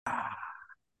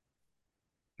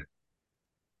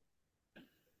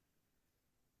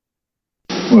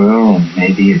Well,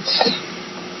 maybe it's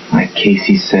like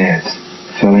Casey says.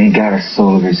 Phil ain't got a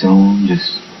soul of his own,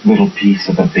 just a little piece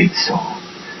of a big soul.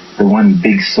 The one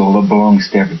big soul that belongs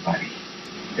to everybody.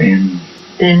 Then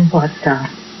what,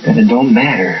 Tom? Then it don't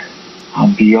matter.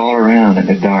 I'll be all around in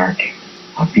the dark.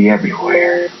 I'll be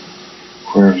everywhere.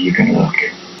 Wherever you can look.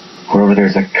 Wherever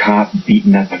there's a cop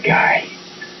beating up a guy,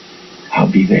 I'll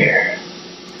be there.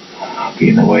 I'll be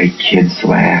in the way kids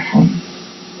laugh when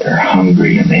they're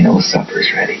hungry and they know supper's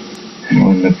ready. And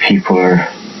when the people are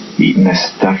eating the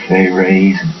stuff they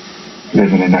raise and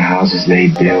living in the houses they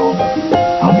build,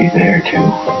 I'll be there too.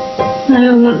 I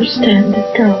don't understand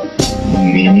it, Tom.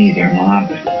 Me neither, Ma,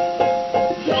 but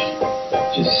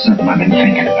just something I've been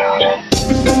thinking about.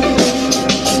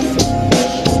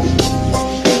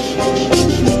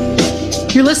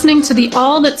 You're listening to the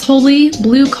All That's Holy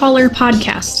Blue Collar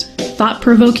podcast.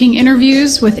 Thought-provoking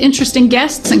interviews with interesting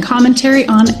guests and commentary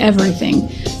on everything.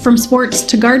 From sports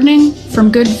to gardening,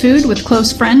 from good food with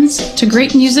close friends to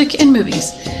great music and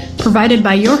movies. Provided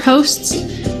by your hosts,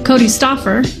 Cody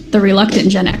Stoffer, the reluctant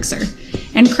Gen Xer,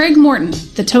 and Craig Morton,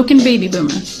 the token baby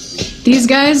boomer. These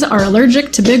guys are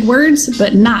allergic to big words,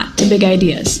 but not to big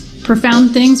ideas.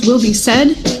 Profound things will be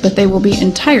said, but they will be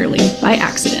entirely by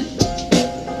accident.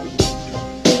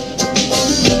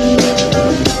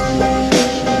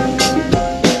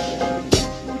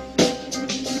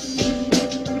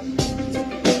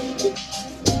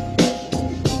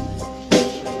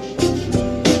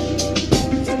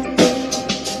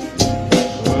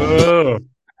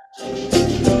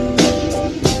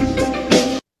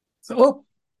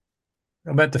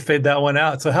 I meant to fade that one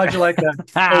out. So how'd you like that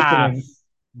opening?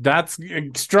 That's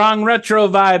strong retro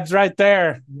vibes right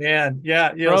there. Man,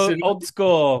 yeah. Old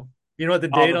school. You know what the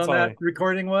date on that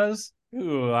recording was?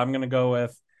 Ooh, I'm going to go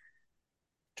with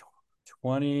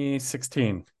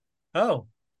 2016. Oh,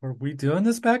 were we doing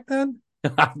this back then?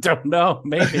 I don't know.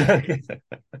 Maybe.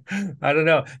 I don't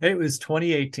know. It was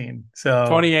 2018. So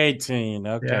 2018.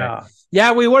 Okay.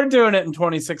 Yeah, we were doing it in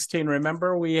 2016.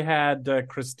 Remember, we had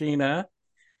Christina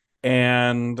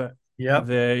and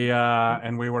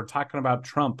and we were talking about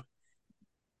Trump.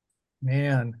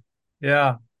 Man.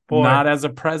 Yeah. Boy. Not as a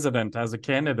president, as a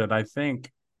candidate, I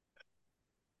think.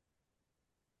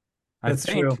 That's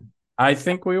true. I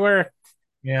think we were.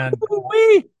 Man.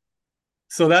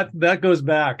 So that goes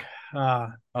back.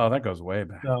 That goes way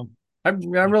back. So I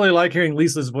really like hearing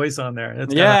Lisa's voice on there.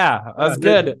 That's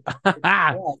good.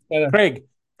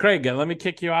 Craig, let me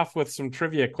kick you off with some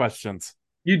trivia questions.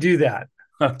 You do that.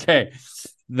 Okay.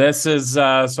 This is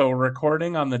so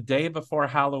recording on the day before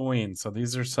Halloween. So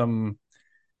there's a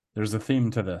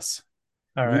theme to this.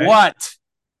 All right. What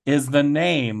is the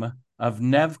name of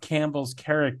Neve Campbell's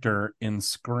character in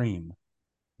Scream?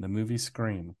 The movie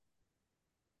Scream.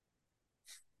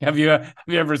 Have you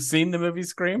ever seen the movie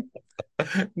Scream?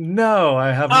 No,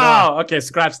 I have not. Oh, okay.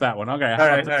 Scratch that one. Okay. All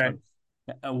right.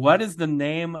 What is the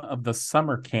name of the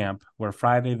summer camp where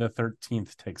Friday the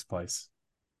 13th takes place?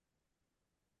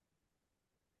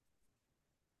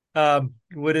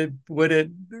 Would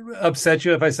it upset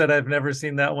you if I said I've never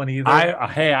seen that one either?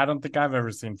 I don't think I've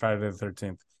ever seen Friday the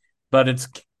 13th, but it's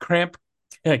Camp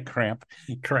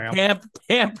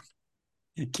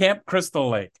Crystal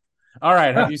Lake. All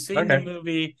right. Have you seen the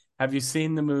movie? Have you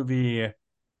seen the movie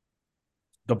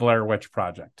The Blair Witch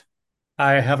Project?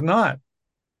 I have not.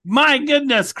 My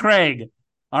goodness, Craig.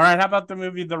 All right. How about the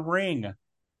movie The Ring?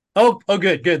 Oh,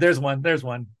 good. There's one.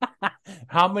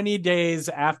 How many days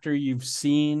after you've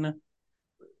seen?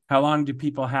 How long do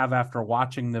people have after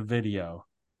watching the video?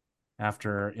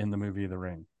 After in the movie The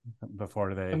Ring,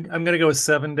 before they? I'm going to go with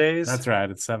 7 days. That's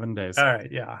right. It's 7 days. All right.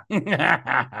 Yeah.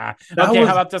 How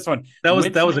about this one? That was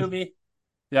a movie.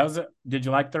 That was it. Did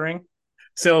you like The Ring?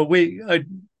 So we,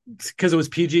 because it was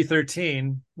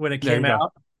PG-13 when it came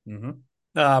out.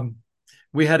 Mm-hmm.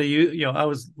 We had I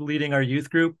was leading our youth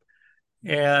group.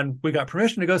 And we got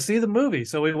permission to go see the movie.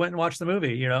 So we went and watched the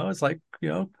movie. It's like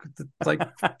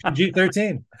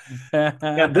PG-13.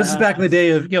 And this is back in the day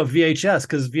of, VHS,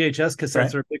 because VHS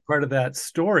cassettes are a big part of that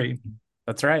story.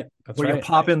 That's right. You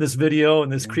pop in this video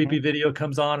and this creepy video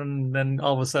comes on, and then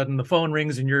all of a sudden the phone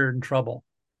rings and you're in trouble.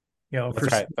 For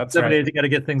 7 days, you got to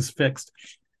get things fixed.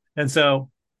 And so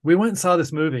we went and saw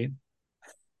this movie.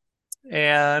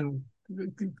 And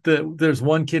there's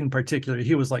one kid in particular,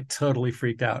 he was like totally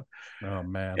freaked out. Oh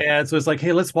man. And so it's like,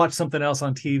 hey, let's watch something else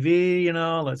on TV,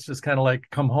 let's just kind of like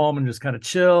come home and just kind of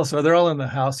chill. So they're all in the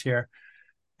house here,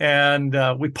 and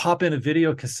we pop in a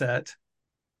video cassette,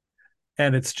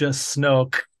 and it's just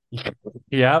Snoke.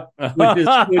 Yep. which is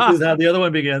how the other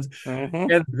one begins. Mm-hmm.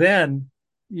 And then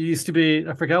it used to be,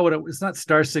 I forgot what it's not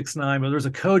 *669, but there's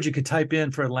a code you could type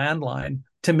in for a landline,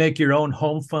 to make your own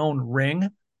home phone ring.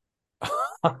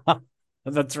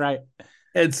 That's right.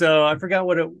 And so I forgot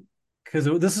what it, because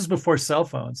this is before cell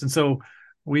phones. And so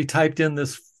we typed in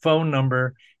this phone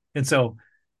number. And so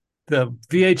the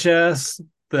VHS,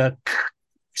 the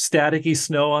staticky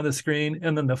snow on the screen,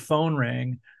 and then the phone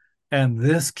rang. And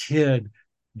this kid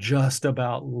just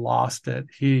about lost it.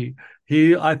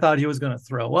 I thought he was going to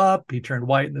throw up. He turned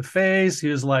white in the face. He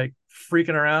was like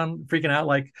freaking out,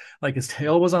 like his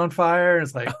tail was on fire. And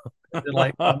it's like,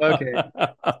 okay,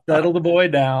 settle the boy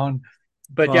down.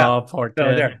 But yeah, oh, poor kid.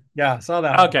 so there, yeah, saw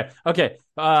that. Okay.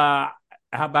 How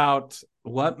about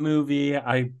what movie?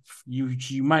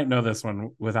 You might know this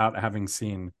one without having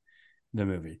seen the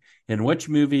movie. In which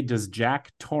movie does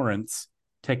Jack Torrance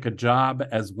take a job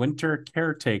as winter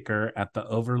caretaker at the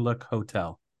Overlook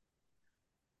Hotel?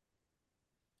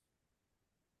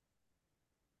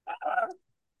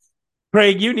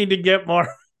 Craig, you need to get more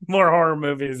horror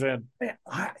movies in.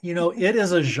 It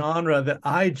is a genre that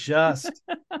I just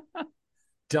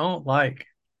don't like.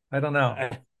 I don't know.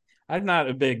 I'm not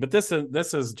a big, but this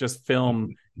is just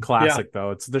film classic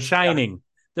though. It's The Shining. Yeah.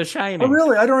 The Shining. Oh,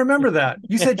 really? I don't remember that.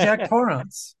 You said Jack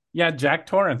Torrance. Yeah, Jack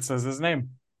Torrance is his name.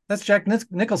 That's Jack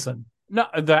Nicholson. No,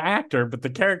 the actor, but the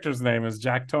character's name is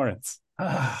Jack Torrance.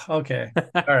 Okay.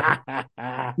 All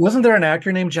right. Wasn't there an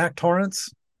actor named Jack Torrance?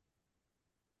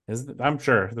 I'm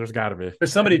sure there's got to be.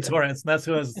 There's somebody Torrance, and that's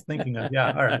who I was thinking of.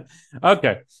 Yeah. All right.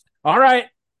 Okay. All right.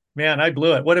 Man, I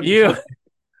blew it. What have you?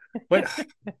 What?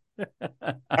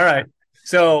 All right.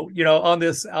 So, on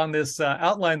this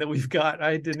outline that we've got,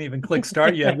 I didn't even click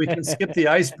start yet. We can skip the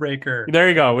icebreaker. There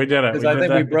you go. We did it. Because I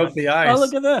think we broke the ice. Oh,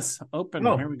 look at this. Open.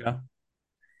 Oh. Here we go.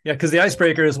 Yeah, because the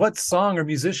icebreaker is, what song or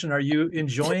musician are you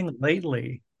enjoying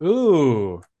lately?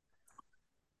 Ooh.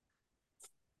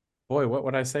 Boy, what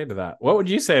would I say to that? What would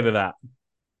you say to that?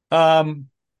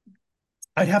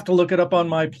 I'd have to look it up on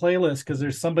my playlist because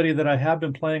there's somebody that I have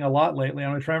been playing a lot lately.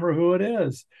 I'm trying to remember who it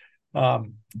is.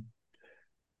 One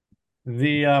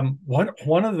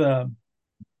of the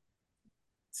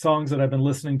songs that I've been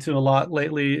listening to a lot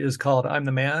lately is called "I'm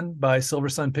the Man" by Silver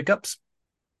Sun Pickups.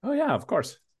 Oh yeah, of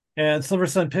course. And Silver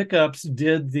Sun Pickups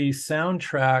did the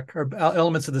soundtrack or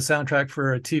elements of the soundtrack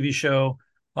for a TV show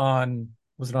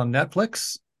was it on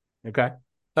Netflix? Okay.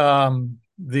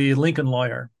 The Lincoln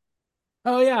Lawyer.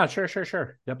 Oh yeah, sure.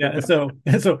 Yep. Yeah,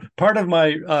 and so part of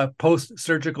my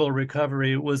post-surgical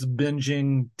recovery was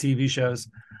binging TV shows.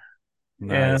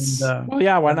 Nice. And well,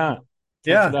 yeah, why not?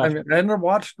 Yeah, I ended up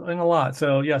watching a lot.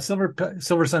 So yeah, Silver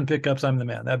Sun Pickups, I'm the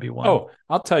Man. That'd be one. Oh,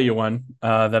 I'll tell you one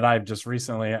that I've just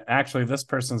recently. Actually, this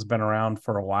person's been around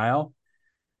for a while,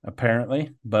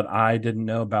 apparently, but I didn't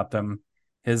know about them.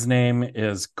 His name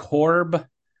is Corb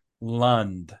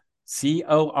Lund.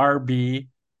 CORB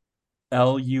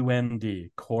LUND.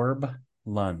 Corb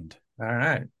Lund. All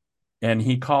right. And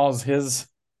he kind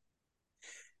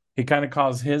of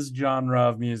calls his genre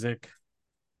of music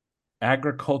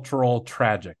agricultural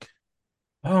tragic.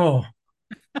 Oh.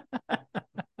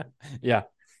 Yeah.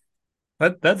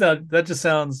 That just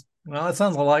sounds, well, it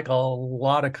sounds like a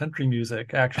lot of country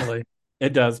music, actually.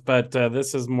 It does, but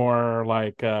this is more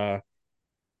like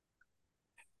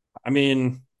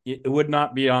it would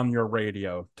not be on your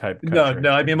radio type country.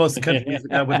 No, I mean, most of the country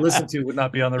music I would listen to would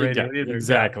not be on the radio either.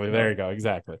 Exactly. Yeah. There you go.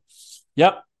 Exactly.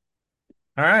 Yep.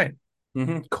 All right.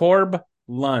 Mm-hmm. Corb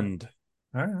Lund.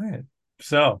 All right.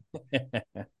 So,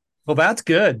 well, that's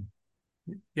good.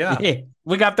 Yeah.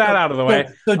 We got that out of the way.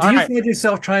 So do you find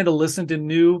yourself trying to listen to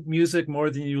new music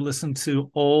more than you listen to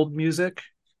old music?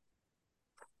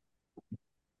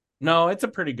 No, it's a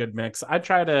pretty good mix. I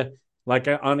try to, like,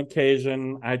 on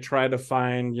occasion, I try to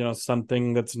find,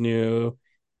 something that's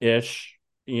new-ish,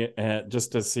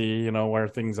 just to see, where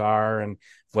things are and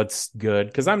what's good.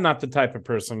 Because I'm not the type of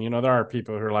person, there are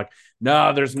people who are like,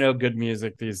 no, there's no good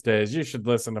music these days. You should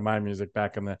listen to my music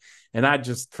back in the... And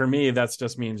for me, that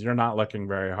just means you're not looking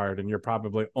very hard and you're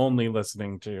probably only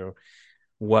listening to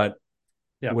what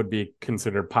would be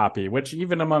considered poppy, which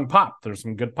even among pop, there's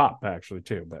some good pop actually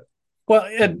too. But well,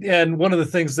 and one of the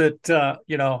things that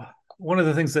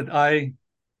I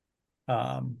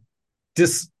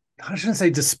I shouldn't say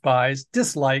despise,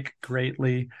 dislike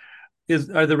greatly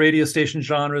are the radio station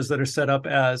genres that are set up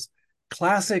as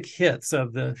classic hits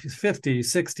of the 50s,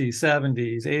 60s,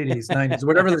 70s, 80s, 90s,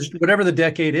 whatever the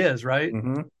decade is, right?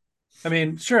 Mm-hmm. I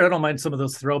mean, sure, I don't mind some of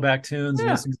those throwback tunes and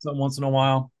listening to them once in a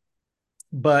while,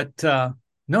 but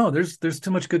no, there's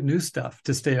too much good new stuff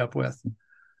to stay up with.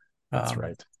 That's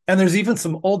right. And there's even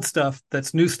some old stuff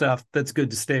that's new stuff that's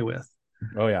good to stay with.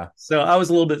 Oh yeah. So I was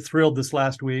a little bit thrilled this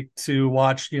last week to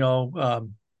watch,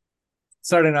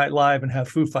 Saturday Night Live and have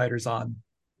Foo Fighters on.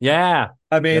 Yeah.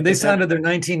 I mean, Yep, they yep, yep. sounded their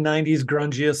 1990s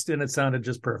grungiest, and it sounded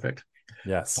just perfect.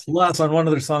 Yes. Plus, on one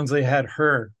of their songs, they had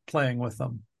her playing with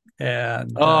them,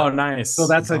 and Oh, so nice. Oh,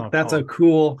 that's a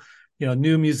cool. cool,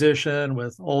 new musician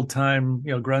with old time,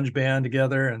 grunge band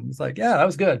together, and it's like, yeah, that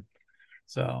was good.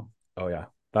 So Oh, yeah.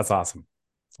 That's awesome.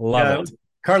 Love yeah, it.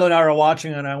 Carla and I were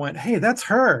watching, and I went, "Hey, that's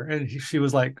her," and she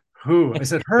was like, "Who?" I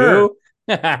said, "Her, Who?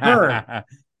 her,"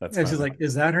 That's and she's funny. like,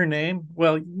 "Is that her name?"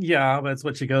 Well, yeah, that's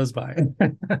what she goes by.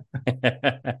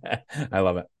 I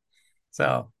love it.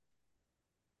 So,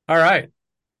 all right.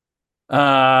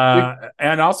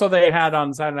 And also they had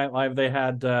on Saturday Night Live, they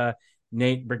had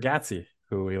Nate Bargatze,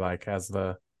 who we like as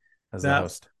the That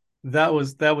host. that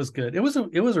was good. It was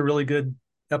a really good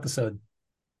episode.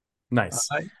 Nice.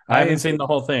 I I haven't seen enjoyed the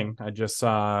whole thing. I just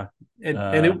saw and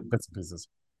it bits and pieces.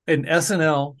 in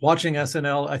SNL, watching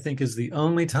SNL, I think is the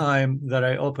only time that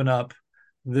I open up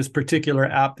this particular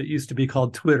app that used to be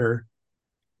called Twitter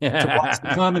to watch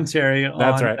the commentary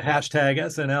That's on right. hashtag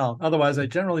SNL. Otherwise, I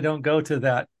generally don't go to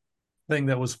that thing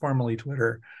that was formerly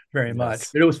Twitter very much.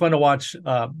 Yes. But it was fun to watch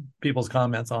people's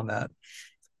comments on that.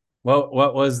 Well,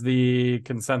 what was the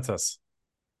consensus?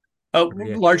 Oh,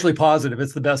 Yeah. largely positive.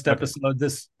 It's the best Okay. episode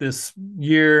this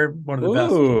year. One of the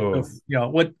best. Ooh,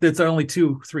 What? It's only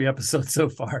 3 episodes so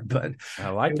far, but I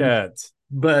like it.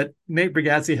 Nate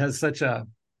Bargatze has such a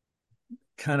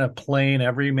kind of plain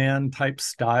everyman type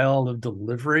style of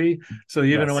delivery. So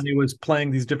even when Yes, he was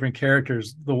playing these different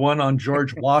characters, the one on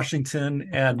George Washington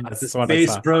and the that's what I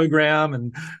space saw. program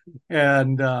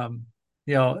and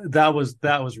that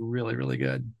was really really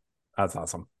good. That's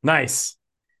awesome. Nice.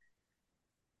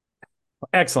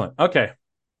 Excellent. Okay.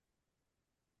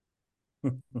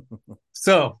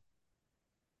 So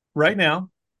right now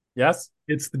Yes.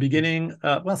 it's the beginning.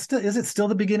 Well, still, is it still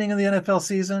the beginning of the NFL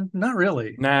season? Not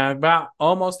really. Nah, about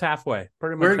almost halfway.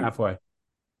 Pretty much We're halfway.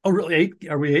 oh really eight?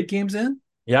 Are we 8 games in?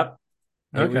 Yep.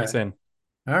 Eight Okay, weeks in.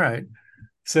 all right.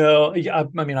 So yeah,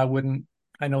 I mean, I wouldn't.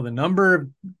 I know the number of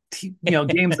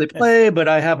games they play, but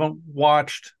I haven't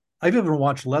watched. I've even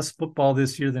watched less football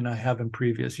this year than I have in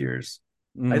previous years.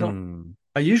 I don't. Mm.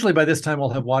 I usually by this time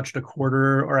will have watched a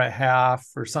quarter or a half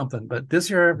or something, but this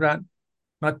year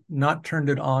I've not turned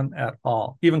it on at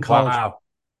all. Even college. Wow.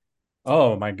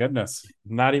 Oh my goodness.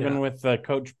 Not Yeah. even with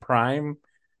Coach Prime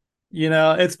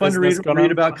It's fun to business going read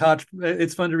on. about Coach.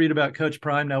 It's fun to read about Coach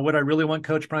Prime. Now, what I really want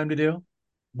Coach Prime to do,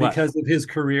 What? because of his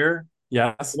career, I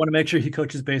Yes. want to make sure he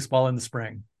coaches baseball in the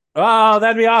spring. Oh,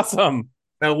 that'd be awesome.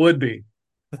 That would be.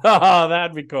 Oh,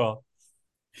 that'd be cool.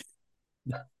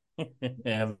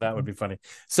 Yeah, that would be funny.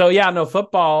 So yeah, no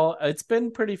football. It's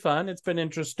been pretty fun. It's been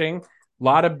interesting. A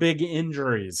lot of big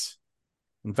injuries.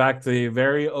 In fact, the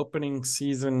very opening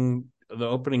season, the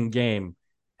opening game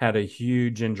had a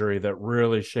huge injury that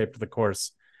really shaped the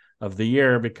course of the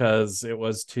year because they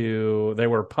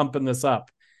were pumping this up.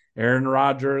 Aaron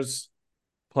Rodgers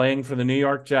playing for the New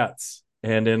York Jets,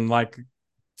 and in like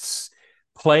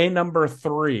play number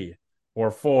 3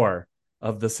 or 4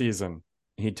 of the season,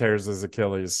 he tears his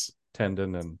Achilles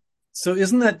tendon. And So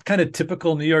isn't that kind of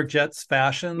typical New York Jets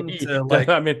fashion to like,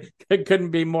 I mean, it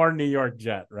couldn't be more New York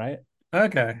Jet, right?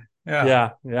 okay,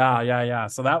 yeah. Yeah.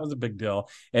 So that was a big deal.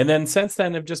 And then since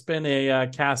then, have just been a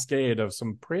cascade of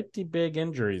some pretty big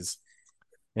injuries.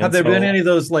 Have And there been so, any of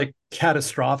those like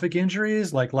catastrophic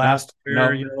injuries like no, last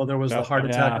year, no, there was the no, heart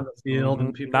attack yeah, on the field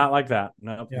and people, not like that.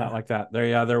 No, not yeah. like that.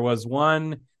 There was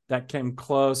one that came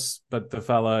close, but the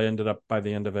fella ended up by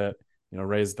the end of it,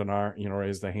 raised an arm,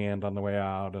 raised a hand on the way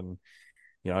out, and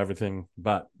everything.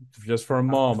 But just for a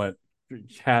moment,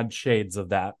 had shades of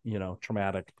that,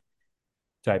 traumatic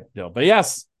type deal. But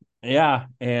yes, yeah,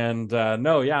 and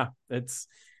no, yeah, it's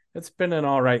been an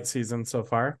all right season so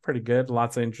far. Pretty good.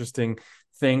 Lots of interesting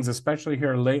things, especially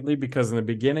here lately, because in the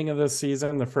beginning of this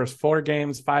season, the first 4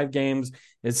 games, 5 games,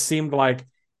 it seemed like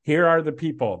here are the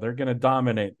people. They're going to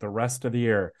dominate the rest of the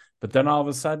year. But then all of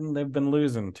a sudden, they've been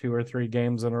losing 2 or 3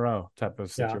 games in a row type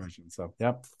of Yeah. situation. So,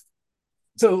 yep.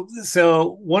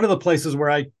 So one of the places where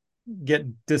I get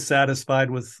dissatisfied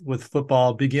with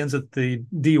football begins at the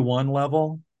D1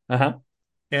 level, Uh-huh.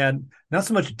 and not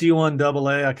so much D1 double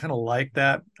A. I kind of like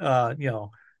that,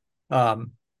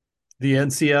 um, the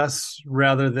NCS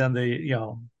rather than the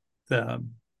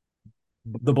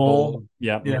the bowl. Bold.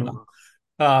 Yeah. Yeah.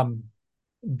 Mm-hmm. Um,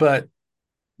 but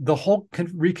the whole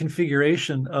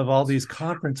reconfiguration of all these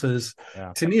conferences,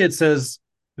 Yeah. to me, it says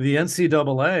the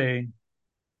NCAA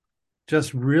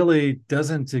just really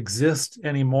doesn't exist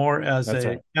anymore as That's a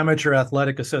right. amateur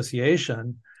athletic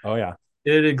association. Oh, yeah.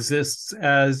 It exists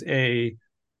as a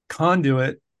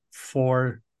conduit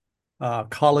for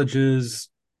colleges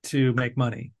to make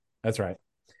money. That's right.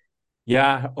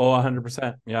 Yeah,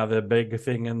 100%. Yeah, the big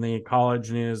thing in the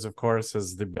college news, of course,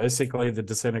 is basically the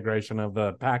disintegration of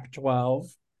the Pac-12.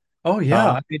 Oh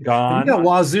yeah, I mean, and you got Gone.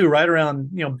 Wazoo right around,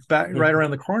 back right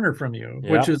around the corner from you,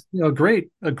 which Yep. is a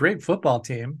great football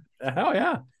team. Hell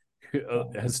yeah.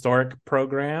 Um, Historic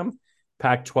program,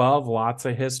 Pac-12, lots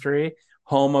of history,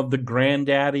 home of the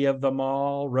granddaddy of them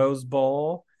all, Rose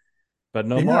Bowl, but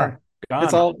no yeah, more.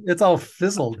 Gone. it's all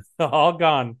fizzled. All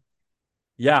gone.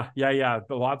 Yeah, yeah, yeah.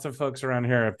 But lots of folks around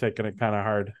here have taken it kind of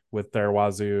hard with their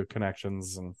Wazoo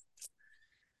connections, and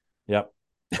yep.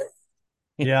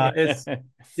 Yeah, it's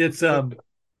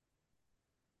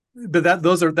but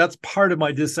that's part of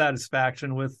my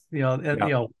dissatisfaction with Yeah, it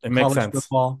makes college sense.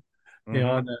 football,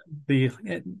 Mm-hmm.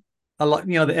 and a lot,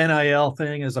 the NIL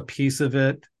thing is a piece of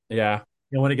it. Yeah,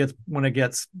 When it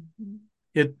gets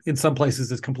it in some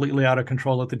places it's completely out of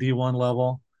control at the D1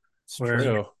 level, it's where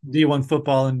true. D1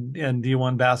 football and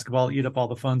D1 basketball eat up all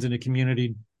the funds in the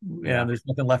community, Yeah. and there's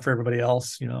nothing left for everybody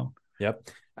else. Yep.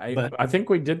 I But I think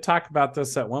we did talk about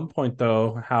this at one point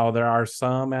though, how there are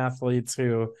some athletes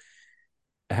who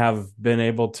have been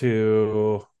able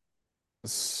to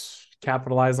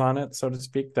capitalize on it, so to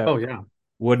speak, that oh yeah.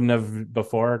 wouldn't have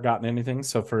before gotten anything.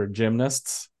 So for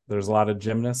gymnasts, there's a lot of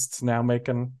gymnasts now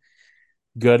making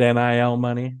good NIL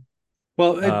money.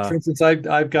 Well, for Uh, instance,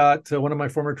 I've got one of my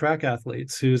former track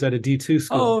athletes who's at a D2 oh,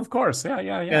 school. of course. Yeah,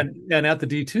 yeah, yeah. And at the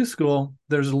D2 school,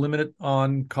 there's a limit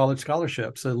on college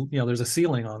scholarships. So, there's a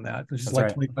ceiling on that, which is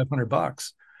That's like right.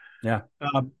 $2,500. Yeah,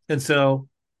 And so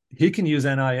he can use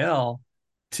NIL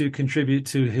to contribute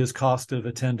to his cost of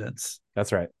attendance,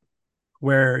 that's right.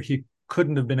 where he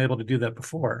couldn't have been able to do that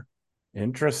before.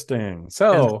 Interesting. And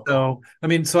So, so, I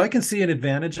mean, so I can see an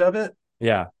advantage of it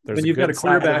yeah, there's when a you've got a good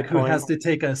side of the quarterback who coin. has to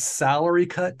take a salary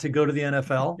cut to go to the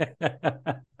NFL.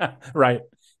 Right.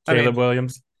 I Caleb mean,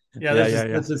 Williams. yeah, Yeah,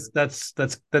 yeah,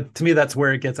 that to me, that's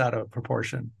where it gets out of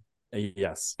proportion. yeah.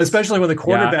 Yes. Especially when the Yeah.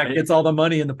 quarterback gets all the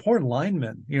money and the poor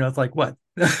lineman. It's like what?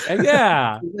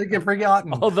 Yeah. They get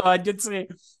forgotten. Although I did see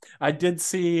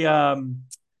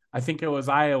I think it was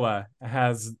Iowa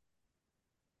has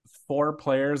 4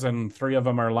 players and 3 of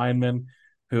them are linemen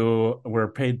who were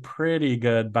paid pretty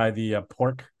good by the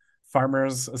Pork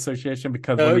Farmers Association,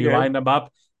 because when you Okay. line them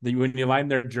up, when you line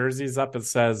their jerseys up, it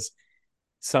says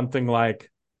something like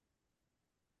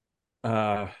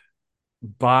uh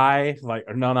buy, like,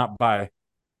 or no, not buy.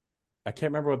 I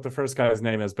can't remember what the first guy's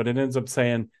name is, but it ends up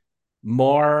saying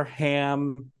more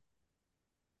ham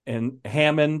and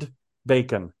Hammond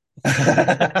bacon.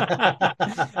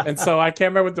 And so I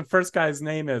can't remember what the first guy's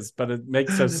name is, but it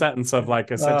makes a sentence of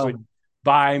like essentially um,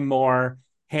 buy more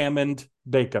Hammond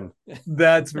bacon.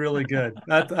 that's really good.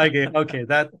 That's okay.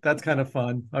 That's kind of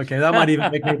fun. Okay, that might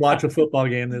even make me watch a football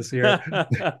game this year.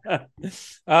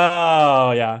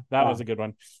 Oh yeah, that was Wow. a good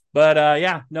one. But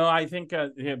yeah, no, I think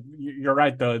you're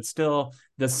right though. It's still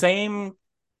the same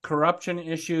corruption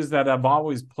issues that have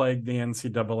always plagued the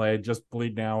NCAA just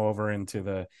bleed now over into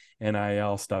the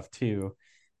NIL stuff too.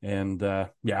 And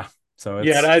yeah, so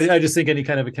Yeah, it's I just think any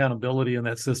kind of accountability in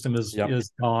that system is yep,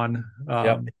 is gone.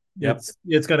 yep, yep.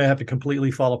 It's going to have to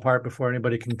completely fall apart before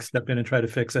anybody can step in and try to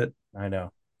fix it. I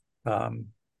know. Um,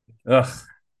 Ugh.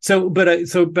 so with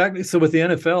the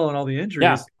NFL and all the Yeah.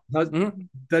 injuries, Mhm.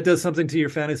 that does something to your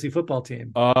fantasy football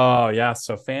team. Oh yeah.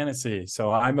 So fantasy. So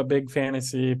I'm a big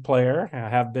fantasy player. I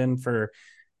have been for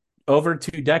over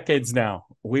 2 decades now.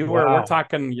 We're Wow.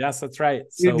 talking, yes, that's right. Do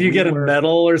So you we get a were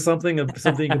medal or something?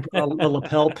 Something you can put a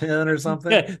lapel pin or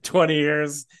something? 20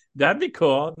 years. That'd be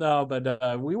cool. No, but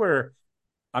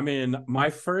I mean, my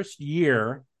first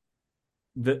year,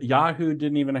 the Yahoo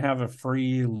didn't even have a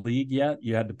free league yet.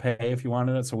 You had to pay if you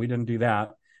wanted it, so we didn't do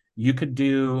that. You could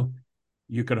do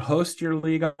you could host your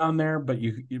league on there, but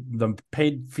the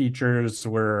paid features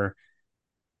were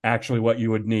actually what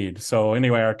you would need. So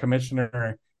anyway, our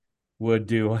commissioner would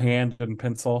do hand and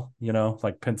pencil,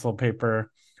 like pencil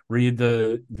paper, read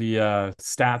the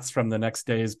stats from the next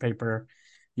day's paper,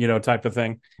 type of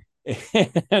thing.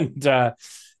 And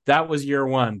that was year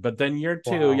one. But then year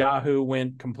two, Wow. Yahoo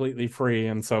went completely free.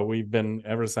 And so we've been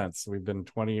ever since. We've been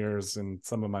 20 years in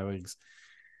some of my leagues.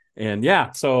 And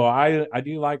yeah, so I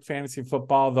do like fantasy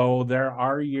football, though there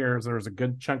was a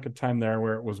good chunk of time there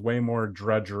where it was way more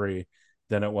drudgery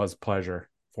than it was pleasure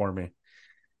for me.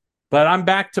 But I'm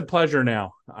back to pleasure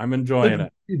now. I'm enjoying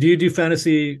it. Do you do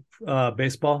fantasy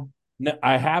baseball?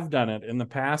 I have done it in the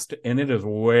past, and it is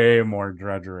way more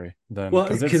drudgery than, Well,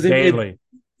 because it's because daily.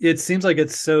 it seems like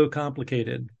it's so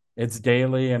complicated. It's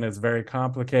daily and it's very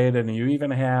complicated. And you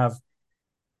even have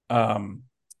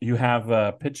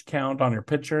a pitch count on your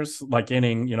pitchers, like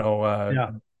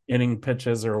Yeah. inning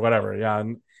pitches or whatever. Yeah,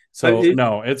 and So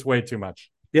no, it's way too much.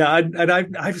 Yeah,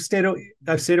 I've stayed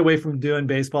away from doing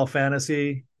baseball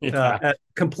fantasy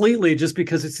completely, just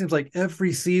because it seems like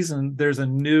every season there's a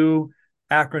new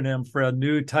acronym for a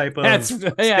new type of stats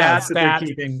that they're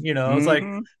keeping. It's like,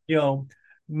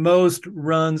 most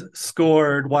runs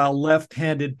scored while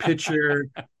left-handed pitcher,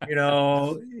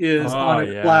 is on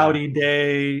a cloudy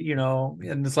day,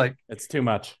 and it's like, it's too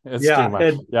much. It's too much.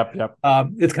 And, yep.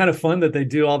 It's kind of fun that they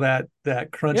do all that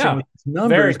crunching with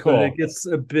numbers, very cool. But it gets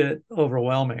a bit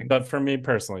overwhelming. But for me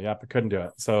personally, I couldn't do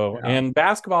it. So, and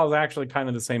basketball is actually kind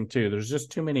of the same too. There's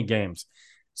just too many games.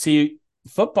 See,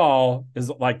 football is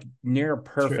like near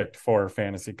perfect for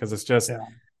fantasy because it's just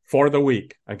for the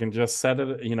week. I can just set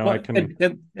it, I can,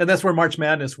 and that's where March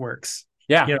Madness works.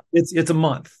 Yeah. It's a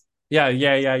month. Yeah.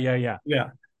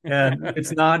 And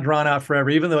it's not drawn out forever,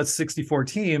 even though it's 64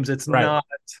 teams. It's not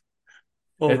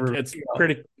over. It's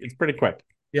pretty quick.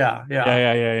 Yeah.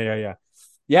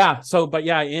 So, but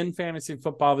in fantasy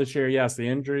football this year, yes, the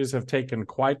injuries have taken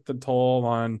quite the toll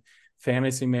on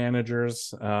fantasy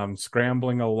managers,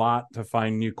 scrambling a lot to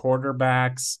find new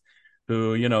quarterbacks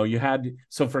who, you had.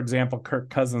 So, for example, Kirk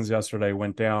Cousins yesterday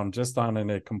went down just on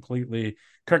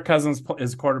Kirk Cousins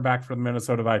is quarterback for the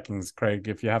Minnesota Vikings, Craig,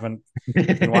 if you haven't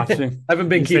been watching. I haven't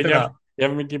been keeping up. You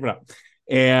haven't been keeping up.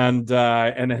 And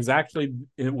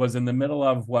it was in the middle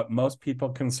of what most people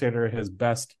consider his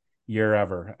best year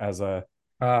ever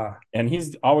and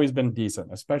he's always been decent,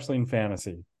 especially in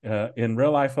fantasy. In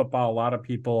real life football, a lot of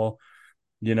people,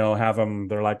 have him.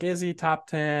 They're like, is he top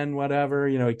 10, whatever,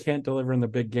 he can't deliver in the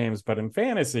big games, but in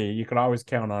fantasy, you could always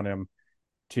count on him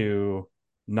to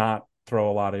not throw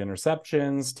a lot of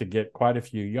interceptions, to get quite a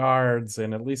few yards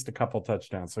and at least a couple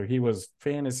touchdowns. So he was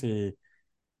fantasy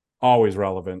always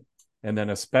relevant. And then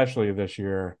especially this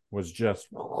year was just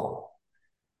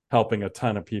helping a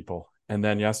ton of people. And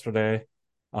then yesterday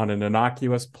on an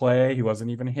innocuous play, he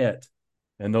wasn't even hit.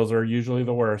 And those are usually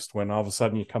the worst when all of a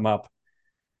sudden you come up,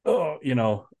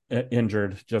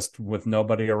 injured just with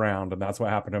nobody around. And that's what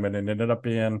happened to him. And it ended up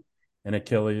being an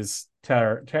Achilles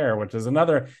tear, which is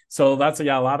another. So that's a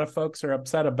lot of folks are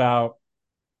upset about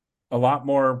a lot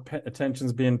more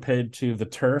attention's being paid to the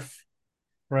turf.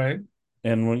 Right.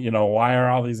 And, why are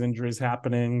all these injuries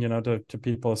happening, to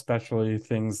people, especially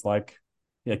things like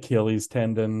Achilles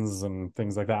tendons and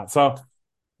things like that. So,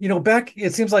 back,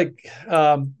 it seems like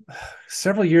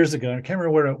several years ago, I can't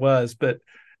remember where it was, but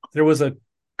there was a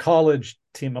college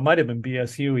team. It might have been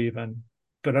BSU even,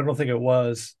 but I don't think it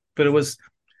was. But it was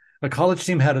a college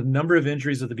team had a number of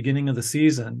injuries at the beginning of the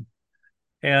season.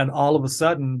 And all of a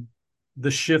sudden,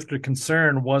 the shift of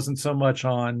concern wasn't so much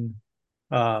on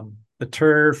the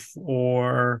turf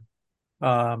or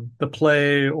the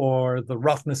play or the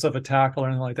roughness of a tackle or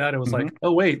anything like that. It was like,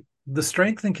 oh, wait, the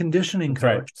strength and conditioning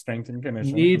coach strength and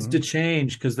conditioning needs to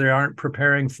change because they aren't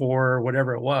preparing for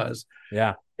whatever it was.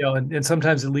 Yeah. And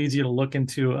sometimes it leads you to look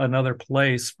into another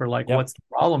place for what's the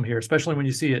problem here, especially when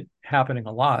you see it happening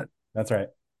a lot. That's right.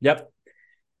 Yep.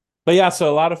 But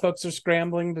so a lot of folks are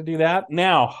scrambling to do that.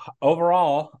 Now,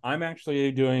 overall, I'm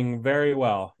actually doing very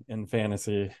well in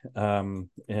fantasy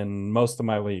in most of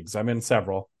my leagues. I'm in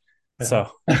several.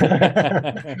 So,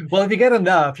 well, if you get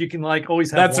enough, you can always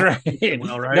have. That's right.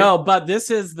 Well, right. No, but this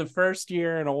is the first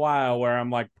year in a while where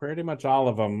I'm pretty much all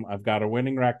of them. I've got a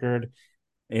winning record,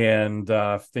 and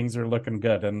things are looking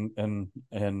good, and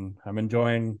I'm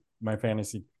enjoying my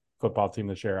fantasy football team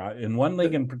this year. In one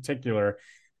league in particular,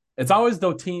 it's always the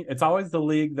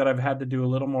league that I've had to do a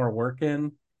little more work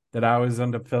in, that I always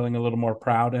end up feeling a little more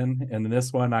proud in. And in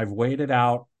this one, I've waited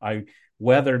out. I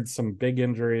weathered some big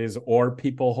injuries or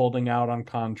people holding out on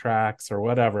contracts or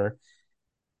whatever.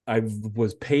 I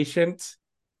was patient.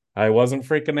 I wasn't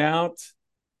freaking out.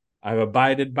 I've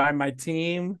abided by my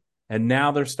team, and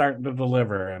now they're starting to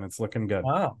deliver, and it's looking good.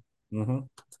 Wow.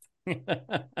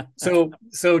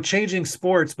 So changing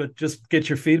sports, but just get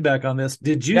your feedback on this.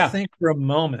 Did you think for a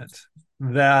moment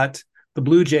that the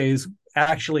Blue Jays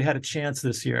actually had a chance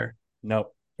this year?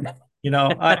 Nope.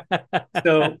 I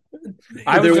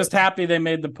was just happy they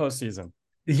made the postseason.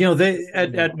 They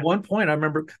at one point, I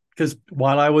remember, because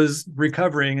while I was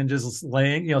recovering and just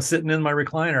laying, sitting in my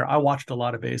recliner, I watched a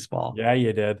lot of baseball. Yeah,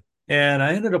 you did. And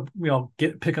I ended up,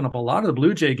 picking up a lot of the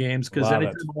Blue Jay games, because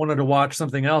anytime I wanted to watch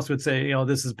something else, would say,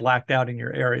 this is blacked out in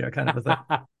your area, kind of a thing.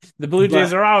 The Blue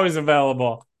Jays are always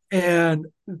available. And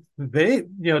they,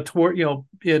 toward,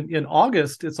 in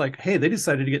August, it's like, hey, they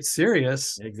decided to get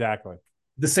serious. Exactly.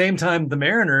 The same time the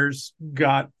Mariners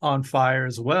got on fire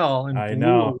as well and I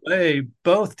blew away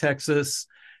both Texas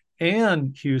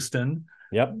and Houston.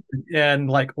 Yep. And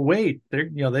like, wait,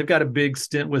 they've got a big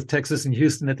stint with Texas and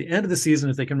Houston at the end of the season.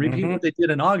 If they can repeat what they did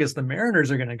in August, the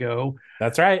Mariners are going to go.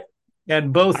 That's right.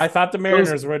 And both I thought the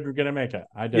Mariners were going to make it.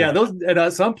 I did. Yeah, those.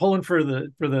 And, so I'm pulling for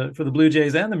the Blue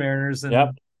Jays and the Mariners, and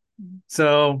Yep.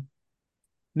 so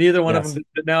neither one of Yes. them.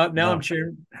 But now No. I'm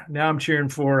cheering. Now I'm cheering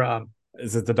for.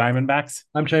 Is it the Diamondbacks?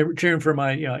 I'm cheering for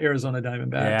my Arizona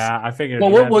Diamondbacks. Yeah, I figured.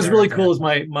 Well, what was really cool is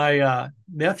my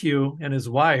nephew and his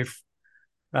wife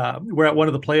were at one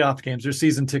of the playoff games. They're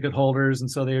season ticket holders,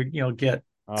 and so they get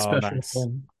special nice.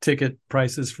 ticket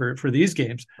prices for these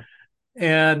games.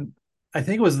 And I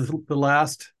think it was the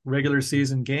last regular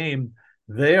season game.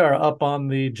 They are up on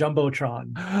the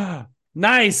jumbotron.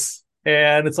 Nice.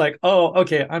 And it's like, oh,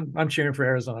 okay, I'm cheering for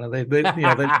Arizona.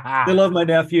 They love my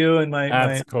nephew and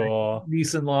That's cool. my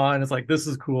niece-in-law, and it's like, this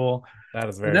is cool. That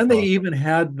is very And then cool. they even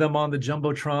had them on the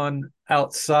jumbotron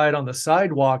outside on the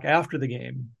sidewalk after the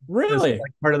game. Really? Like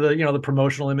part of the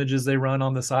promotional images they run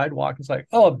on the sidewalk. It's like,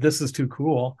 oh, this is too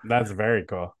cool. That's very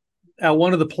cool. At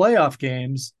one of the playoff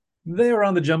games, they were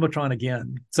on the jumbotron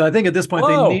again. So I think at this point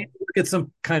they need to get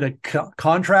some kind of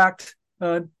contract.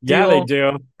 Yeah, they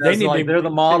do. They need they're the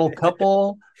model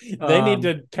couple. They need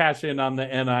to cash in on the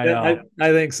NIL.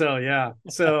 I think so. Yeah.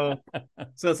 So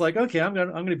it's like, okay, I'm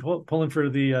gonna be pulling for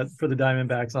the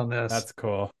Diamondbacks on this. That's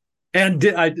cool. And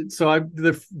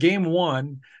the game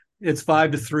one, it's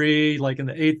 5-3, like in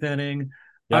the 8th inning.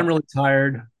 Yep. I'm really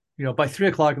tired. By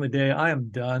 3:00 in the day, I am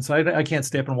done. So I can't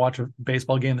stay up and watch a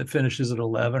baseball game that finishes at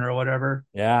 11 or whatever.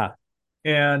 Yeah.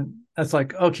 And that's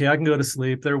like, okay, I can go to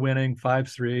sleep. They're winning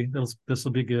 5-3. This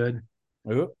will be good.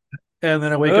 Ooh. And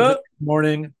then I wake up in the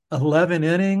morning, 11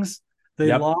 innings.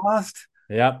 They lost.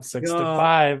 Yep,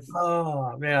 6-5.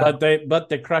 Oh man! But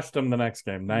they crushed them the next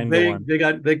game,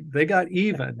 9-1. They got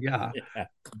even. Yeah.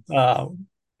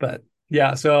 But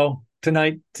yeah. So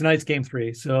tonight's game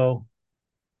 3. So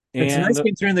tonight's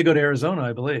game 3, and they go to Arizona,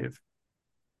 I believe.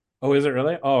 Oh, is it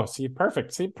really? Oh,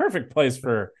 perfect place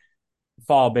for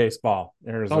fall baseball,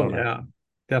 Arizona. Oh yeah,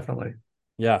 definitely.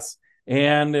 Yes.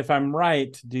 And if I'm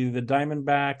right, do the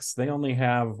Diamondbacks, they only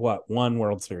have one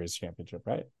World Series championship,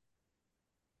 right?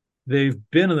 They've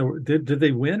been in the did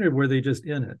they win, or were they just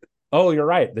in it? Oh, you're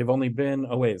right. They've only been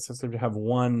so they have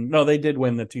one. No, they did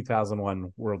win the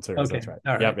 2001 World Series. Okay. That's right.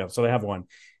 All right. Yep. So they have one.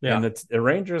 Yeah. And the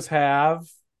Rangers have.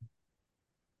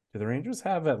 Do the Rangers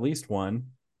have at least one?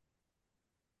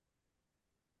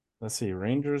 Let's see.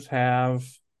 Rangers have.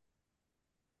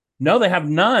 No, they have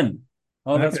none.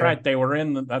 Oh, that's right. They were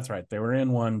in. That's right. They were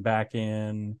in one back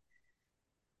in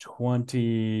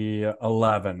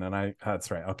 2011, and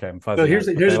that's right. Okay, I'm fuzzy. So here's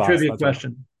a trivia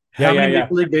question. Right. How many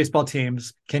Major League Baseball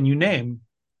teams can you name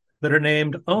that are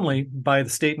named only by the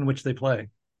state in which they play?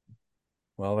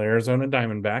 Well, the Arizona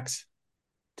Diamondbacks,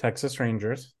 Texas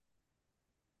Rangers,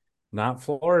 not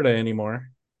Florida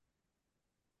anymore,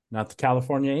 not the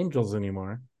California Angels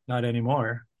anymore. Not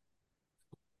anymore.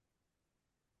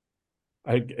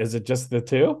 Is it just the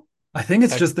 2? I think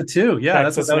it's just the 2. Yeah,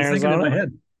 Texas, that's what I was thinking in my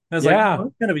head. I was like,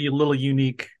 it's going to be a little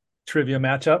unique trivia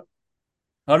matchup.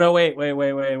 Oh, no, wait.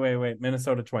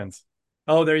 Minnesota Twins.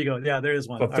 Oh, there you go. Yeah, there is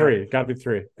one. So 3. Right. Got to be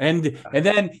 3. And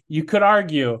then you could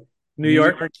argue New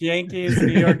York Yankees,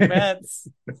 New York Mets.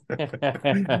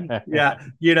 Yeah,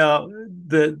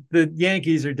 the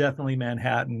Yankees are definitely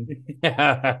Manhattan.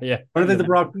 Yeah. What are they? The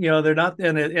Bronx? They're not,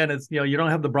 and it's you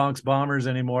don't have the Bronx Bombers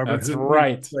anymore. That's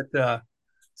right. But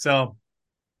so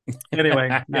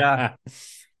anyway, yeah.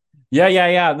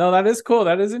 Yeah. No, that is cool.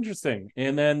 That is interesting.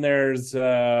 And then there's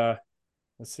let's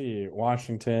see,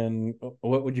 Washington.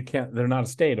 What would you count? They're not a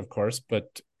state, of course,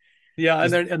 but yeah,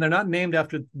 and they're not named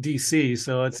after DC,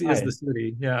 so it's the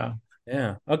city. Yeah.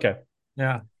 Yeah. Okay.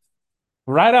 Yeah.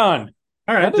 Right on.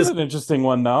 All right. That is an interesting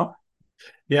one, though.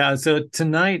 Yeah. So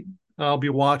tonight I'll be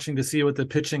watching to see what the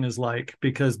pitching is like,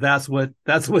 because that's what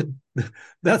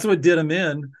did them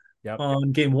in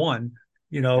on game 1.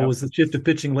 Was the shift of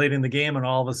pitching late in the game, and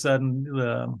all of a sudden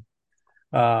the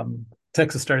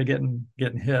Texas started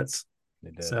getting hits.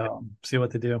 They did. So see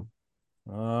what they do.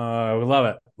 We love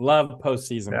it. Love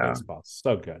postseason baseball.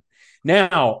 So good.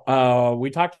 Now,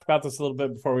 we talked about this a little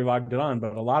bit before we logged it on,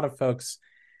 but a lot of folks,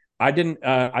 I did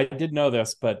know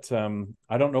this, but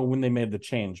I don't know when they made the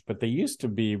change, but they used to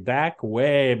be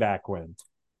way back when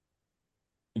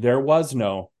there was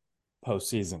no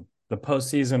postseason. The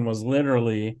postseason was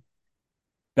literally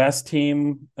best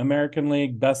team American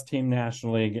League, best team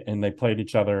National League, and they played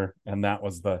each other. And that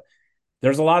was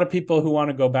there's a lot of people who want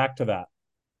to go back to that,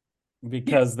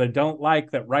 because they don't like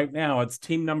that right now it's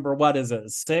team number,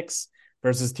 6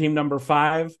 versus team number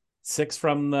 5, 6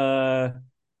 from the,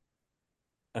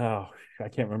 I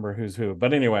can't remember who's who,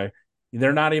 but anyway,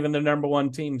 They're not even the number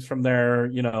one teams from their,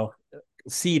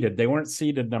 seeded. They weren't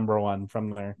seeded number one from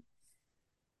there.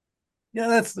 Yeah,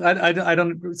 that's I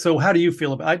don't. So how do you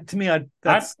feel about? To me,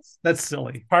 that's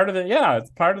silly. It's part of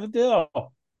the deal.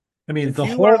 I mean,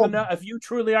 If you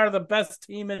truly are the best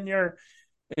team in your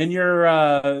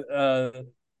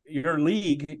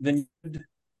league, then you'd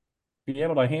be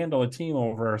able to handle a team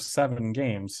over 7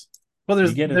 games. Well,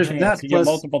 you get a chance. That you plus,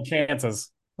 get multiple chances.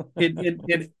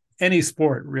 in any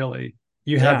sport, really,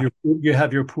 you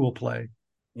have your pool play.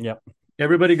 Yep.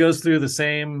 Everybody goes through the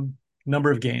same number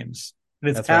of games,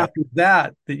 and it's after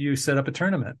that you set up a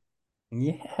tournament.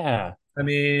 Yeah. I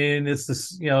mean, it's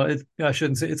this. I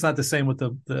shouldn't say it's not the same with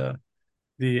the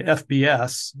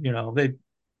FBS. They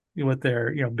with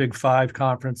their Big Five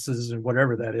conferences or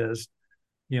whatever that is.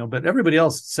 But everybody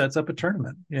else sets up a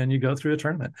tournament and you go through a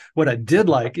tournament. What I did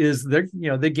like is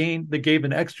they gave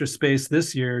an extra space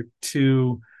this year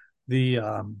to the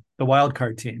wild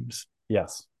card teams.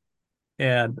 Yes.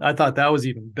 And I thought that was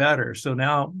even better. So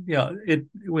now, it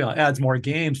adds more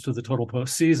games to the total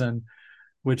postseason,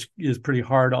 which is pretty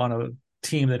hard on a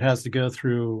team that has to go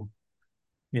through,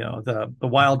 the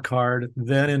wild card,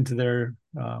 then into their,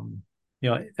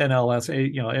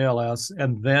 NLS, ALS,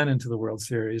 and then into the World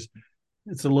Series.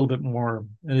 It's a little bit more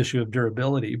an issue of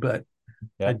durability, but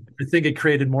I think it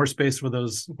created more space for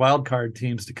those wild card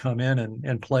teams to come in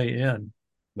and play in.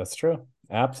 That's true.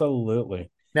 Absolutely.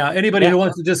 Now, anybody who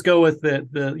wants to just go with the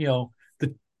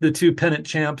 2 pennant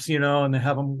champs, and they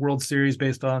have them World Series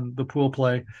based on the pool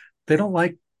play, they don't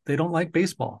like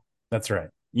baseball. That's right.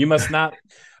 You must not.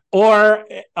 Or,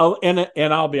 and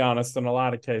I'll be honest, in a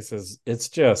lot of cases, it's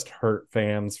just hurt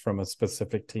fans from a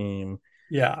specific team.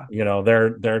 Yeah.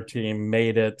 Their team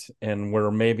made it and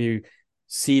were maybe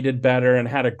seeded better and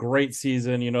had a great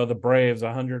season. The Braves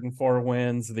 104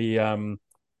 wins, the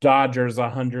Dodgers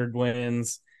 100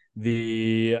 wins,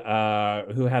 the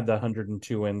who had the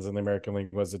 102 wins in the American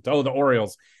League was it? Oh, the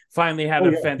Orioles finally had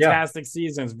a fantastic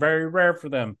season. It's very rare for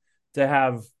them to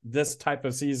have this type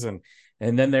of season,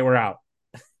 and then they were out.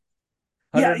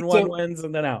 101 wins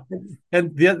and then out.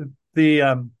 And the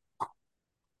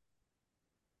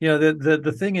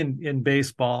thing in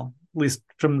baseball, at least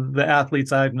from the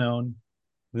athletes I've known,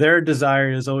 their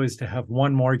desire is always to have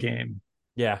one more game.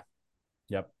 Yeah.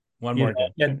 Yep. One more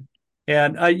game.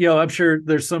 And I'm sure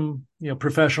there's some,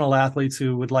 professional athletes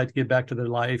who would like to get back to their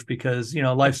life because,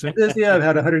 life's been busy. I've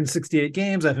had 168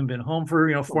 games. I haven't been home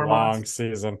for, 4 months. Long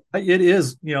season. It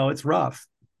is, it's rough.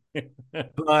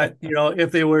 But,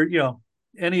 if they were,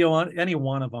 any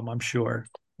one of them, I'm sure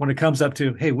when it comes up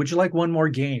to, hey, would you like one more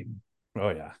game? Oh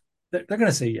yeah. They're going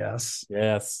to say yes.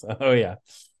 Yes. Oh yeah.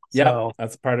 Yeah.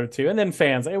 That's part of it too. And then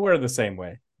fans, we're the same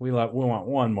way. We want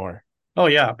one more. Oh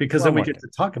yeah. Because then we get to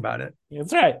talk about it.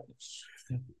 That's right.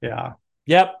 Yeah.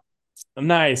 Yep.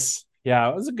 Nice. Yeah.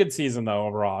 It was a good season though.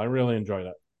 Overall. I really enjoyed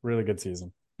it. Really good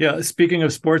season. Yeah. Speaking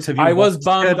of sports, I was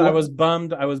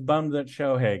bummed that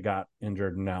Shohei got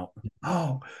injured and out.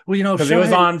 Oh, well, because he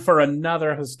was on for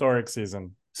another historic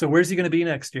season. So where's he going to be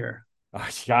next year?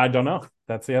 I don't know.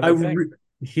 That's the other thing.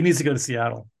 He needs to go to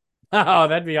Seattle. Oh,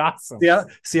 that'd be awesome. Yeah,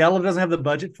 Seattle doesn't have the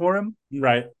budget for him.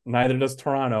 Right. Neither does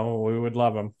Toronto. We would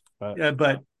love him.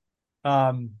 But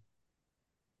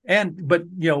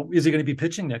is he going to be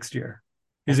pitching next year?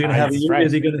 Is he going to have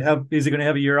is he going to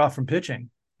have a year off from pitching?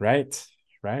 Right.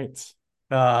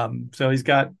 So he's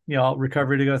got,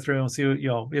 recovery to go through and see,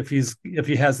 if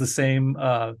he has the same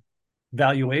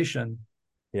valuation.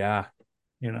 Yeah.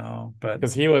 But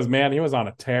because he was on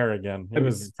a tear again. He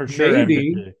was for sure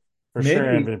MVP. For sure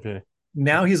MVP.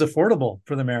 Now he's affordable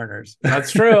for the Mariners.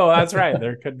 That's true. That's right.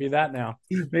 There could be that now.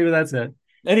 Maybe that's it.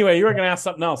 Anyway, you were going to ask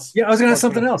something else. Yeah, I was going to ask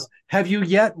something else. Have you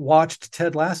yet watched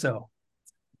Ted Lasso?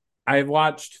 I've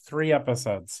watched 3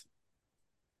 episodes.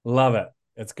 Love it.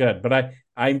 It's good. But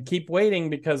I keep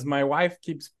waiting because my wife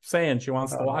keeps saying she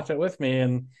wants to watch it with me.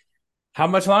 And how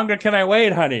much longer can I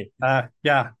wait, honey?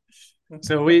 Yeah.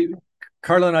 So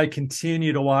Carla and I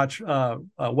continue to watch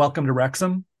Welcome to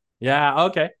Wrexham. Yeah.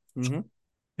 Okay. Mm-hmm.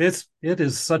 It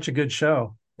is such a good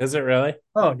show. Is it really?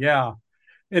 Oh yeah.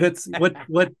 And it's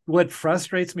what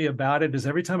frustrates me about it is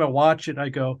every time I watch it, I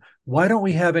go, why don't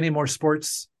we have any more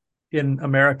sports in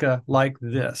America like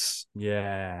this?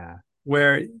 Yeah.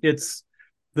 Where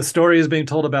the story is being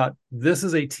told about this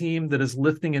is a team that is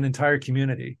lifting an entire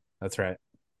community. That's right.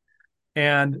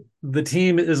 And the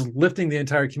team is lifting the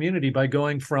entire community by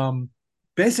going from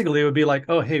basically it would be like,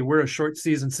 oh, hey, we're a short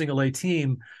season single A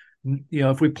team.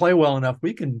 If we play well enough,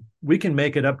 we can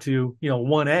make it up to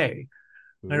 1A.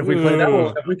 And if we play that well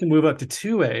enough, we can move up to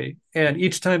 2A. And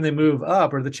each time they move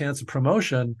up or the chance of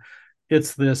promotion,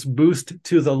 it's this boost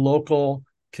to the local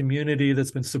community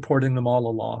that's been supporting them all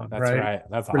along. That's right.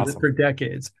 That's awesome. For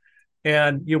decades.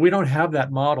 And we don't have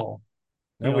that model,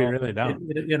 No, we really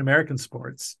don't. in American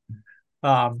sports.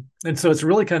 And so it's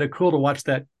really kind of cool to watch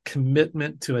that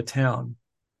commitment to a town.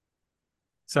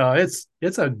 So it's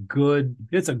a good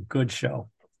show.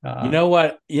 You know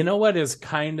what is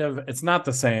kind of, it's not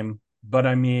the same, but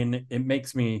I mean, it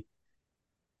makes me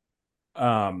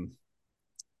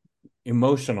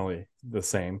emotionally the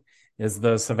same, is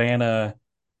the Savannah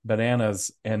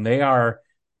Bananas, and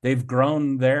they've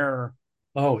grown their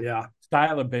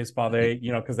style of baseball. They,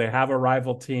 because they have a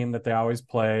rival team that they always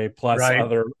play, plus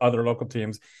other local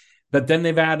teams. But then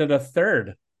they've added a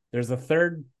third. There's a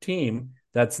third team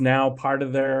that's now part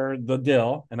of the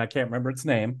deal, and I can't remember its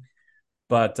name.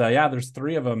 But there's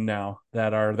 3 of them now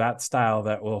that are that style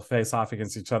that will face off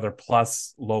against each other,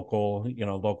 plus local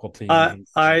teams.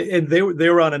 And they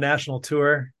were on a national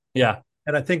tour. Yeah.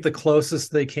 And I think the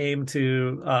closest they came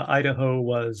to Idaho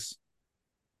was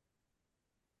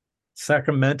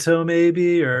Sacramento,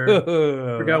 maybe, or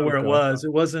I forgot where it was.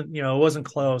 It wasn't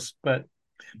close, but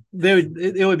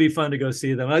it would be fun to go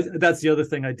see them. That's the other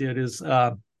thing I did is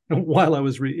while I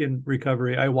was in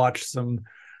recovery, I watched some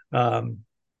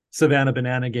Savannah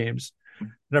Banana games,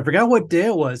 and I forgot what day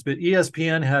it was, but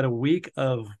ESPN had a week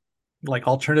of like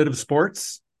alternative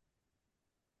sports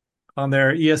on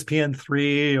their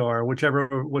ESPN3 or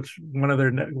whichever one of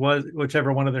their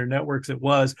networks it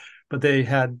was. But they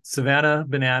had Savannah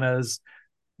Bananas,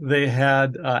 they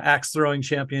had axe throwing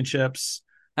championships,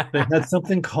 they had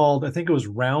something called, I think it was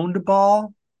round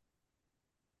ball,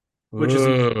 which is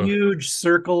a huge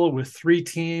circle with 3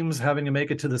 teams having to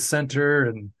make it to the center,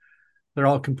 and they're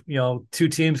all 2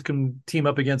 teams can team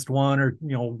up against one, or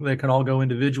they can all go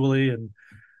individually, and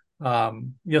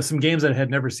some games that I had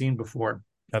never seen before.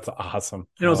 That's awesome.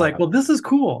 I was like, well, this is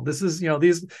cool. This is,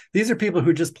 these are people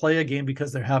who just play a game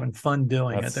because they're having fun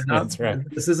doing it. They're not, that's right.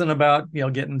 This isn't about,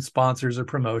 getting sponsors or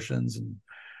promotions. And,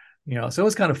 so it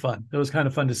was kind of fun. It was kind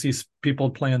of fun to see people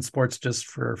playing sports just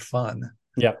for fun.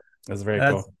 Yeah, that's very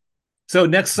cool. So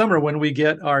next summer, when we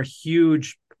get our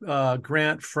huge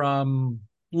grant from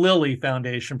Lilly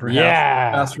Foundation,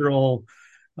 perhaps pastoral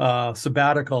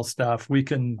sabbatical stuff, we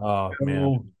can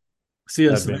see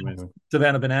a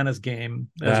Savannah Bananas game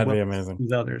as well as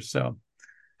these others. So,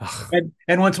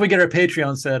 and once we get our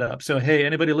Patreon set up, so hey,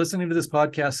 anybody listening to this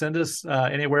podcast, send us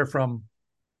anywhere from,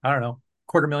 I don't know,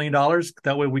 $250,000.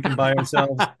 That way we can buy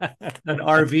ourselves an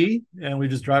RV and we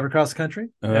just drive across the country.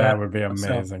 That would be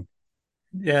amazing.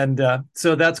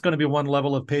 So that's going to be one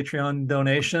level of Patreon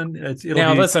donation.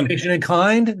 It'll be donation in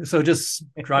kind. So just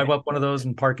drive up one of those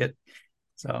and park it.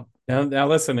 So now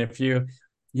listen, if you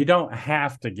don't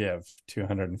have to give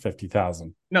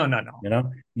 $250,000.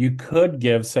 No. You could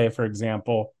give, say, for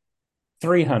example,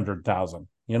 $300,000.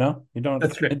 You don't.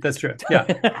 That's true. Yeah.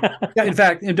 In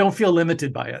fact, and don't feel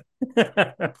limited by it.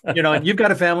 And you've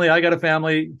got a family. I got a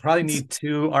family. Probably need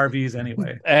 2 RVs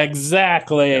anyway.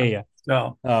 Exactly. Yeah.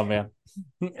 So. Oh man.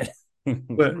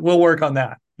 But we'll work on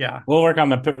that. Yeah. We'll work on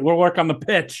the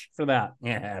pitch for that.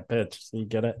 Yeah, pitch. So you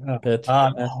get it? Pitch.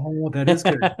 That is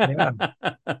good. Yeah.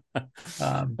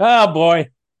 Oh boy.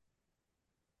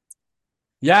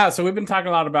 Yeah, so we've been talking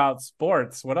a lot about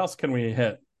sports. What else can we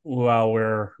hit while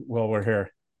we're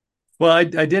here? Well, I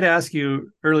did ask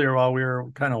you earlier while we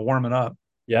were kind of warming up.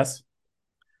 Yes.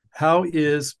 How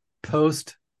is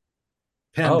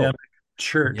post-pandemic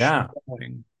church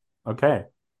going? Okay.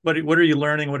 What are you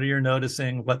learning? What are you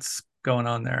noticing? What's going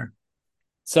on there?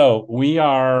 So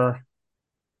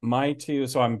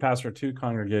I'm pastor of 2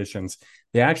 congregations.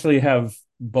 They actually have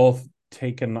both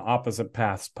taken opposite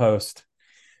paths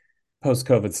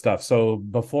post-COVID stuff. So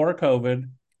before COVID,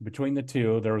 between the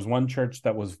 2, there was one church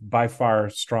that was by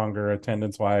far stronger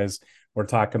attendance-wise. We're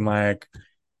talking like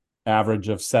average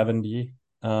of 70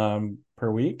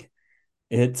 per week.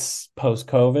 It's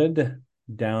post-COVID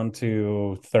down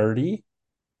to 30,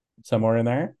 somewhere in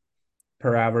there,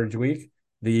 per average week.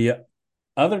 The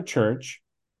other church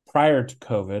prior to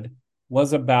COVID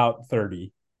was about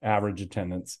 30 average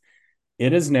attendance.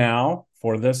 It is now,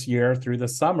 for this year through the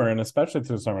summer, and especially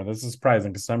through the summer, this is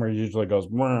surprising because summer usually goes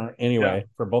anyway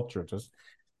for both churches.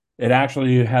 It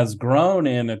actually has grown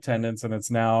in attendance, and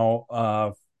it's now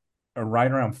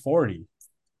right around 40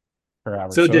 per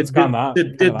average. So did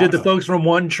the folks from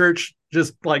one church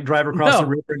just like drive across the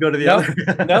river and go to the other?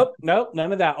 Nope,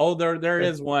 none of that. Oh, there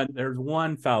is one. There's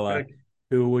one fella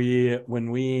who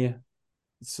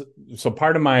so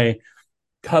part of my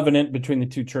covenant between the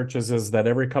 2 churches is that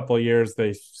every couple of years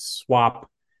they swap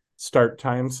start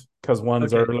times because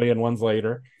one's early and one's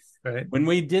later. Right. When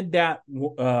we did that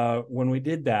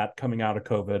coming out of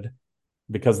COVID,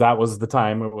 because that was the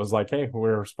time it was like, hey,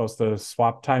 we're supposed to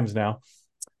swap times now.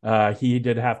 He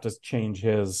did have to change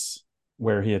his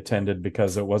where he attended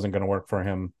because it wasn't going to work for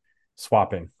him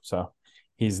swapping. So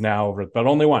he's now over, but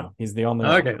only one. He's the only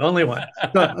one. Okay, only one.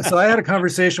 So I had a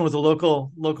conversation with a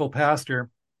local pastor,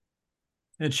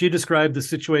 and she described the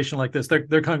situation like this.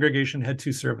 Their congregation had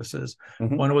two services.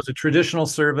 Mhm. One was a traditional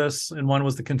service, and one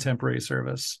was the contemporary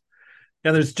service.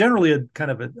 And there's generally a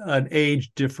kind of an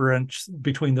age difference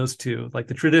between those two. Like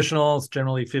the traditional is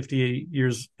generally 58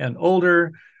 years and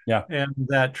older, Yeah. and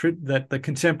that the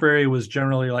contemporary was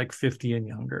generally like 50 and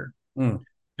younger. Mm.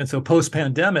 And so post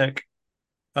pandemic,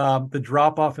 the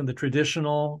drop off in the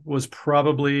traditional was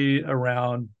probably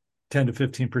around 10 to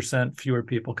 15% fewer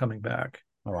people coming back.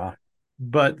 Oh, wow.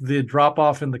 But the drop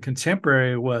off in the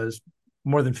contemporary was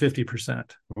more than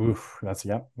 50%. Oof, that's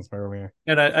where we are.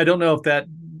 And I don't know if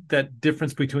that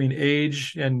difference between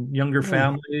age and younger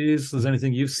families is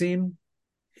anything you've seen.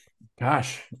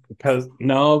 Gosh, because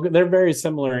no, they're very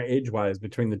similar age-wise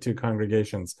between the two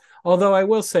congregations. Although I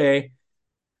will say,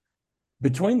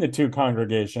 between the two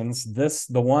congregations,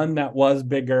 the one that was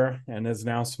bigger and is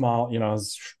now small,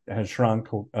 has shrunk,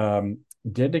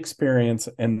 did experience,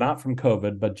 and not from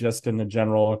COVID, but just in the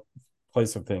general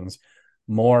place of things,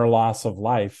 more loss of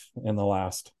life in the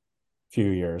last few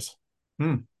years.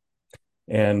 And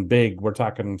we're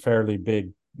talking fairly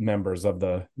big members of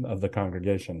the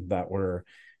congregation that were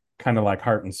kind of like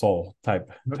heart and soul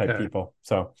type people.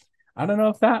 So I don't know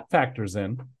if that factors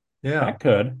in. Yeah,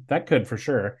 that could for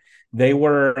sure. They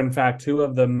were, in fact, two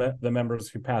of the members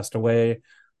who passed away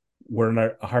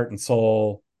were a heart and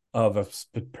soul of a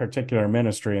particular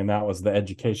ministry, and that was the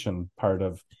education part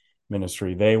of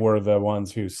ministry. They were the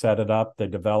ones who set it up. They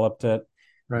developed it.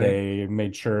 Right. They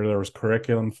made sure there was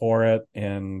curriculum for it,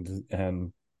 and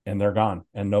they're gone,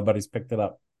 and nobody's picked it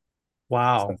up.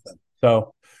 Wow.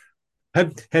 So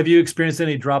have you experienced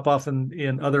any drop off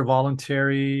in other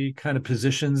voluntary kind of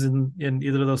positions in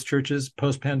either of those churches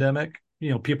post pandemic?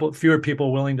 Fewer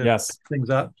people willing to pick things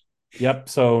up. Yep.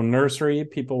 So nursery,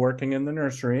 people working in the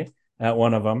nursery at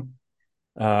one of them,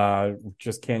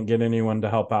 just can't get anyone to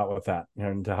help out with that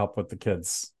and to help with the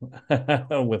kids with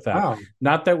that. Wow.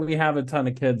 Not that we have a ton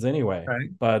of kids anyway, right?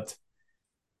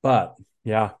 But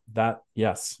yeah,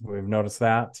 yes, we've noticed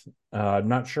that. I'm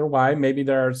not sure why. Maybe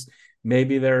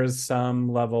there's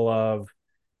some level of,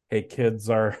 hey,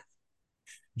 kids are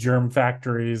germ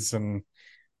factories, and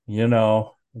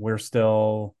we're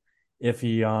still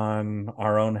iffy on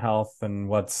our own health and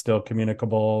what's still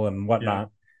communicable and whatnot.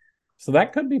 Yeah. So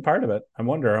that could be part of it. I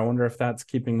wonder if that's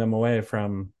keeping them away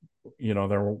from,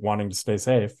 they're wanting to stay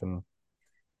safe, and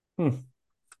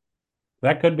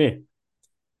that could be.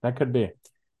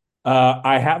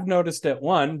 I have noticed the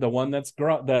one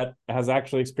that has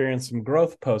actually experienced some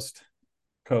growth post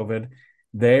COVID.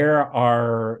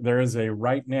 There is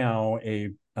right now a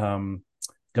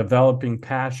developing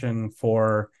passion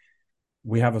for.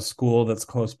 We have a school that's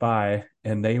close by,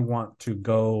 and they want to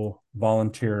go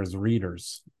volunteer as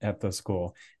readers at the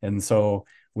school. And so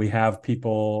we have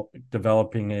people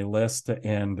developing a list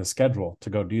and a schedule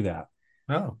to go do that.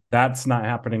 Oh, that's not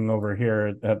happening over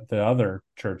here at the other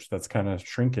church that's kind of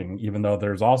shrinking, even though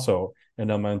there's also an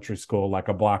elementary school like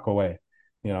a block away,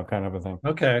 kind of a thing.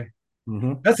 Okay.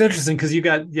 Mm-hmm. That's interesting because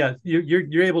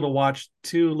you're able to watch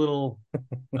two little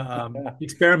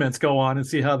experiments go on and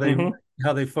see how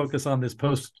they focus on this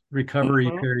post recovery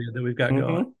period that we've got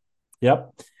going.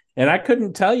 Yep. And I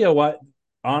couldn't tell you what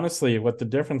the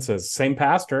difference is. Same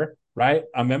pastor, right?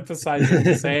 I'm emphasizing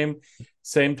the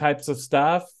same types of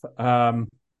stuff. The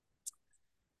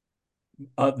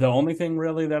only thing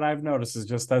really that I've noticed is,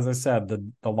 just as I said,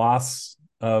 the loss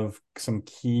of some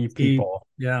key people.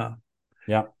 Yeah.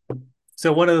 Yeah.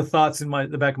 So one of the thoughts in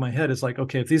the back of my head is like,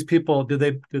 okay, if these people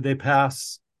did they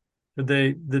pass, did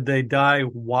they die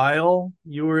while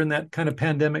you were in that kind of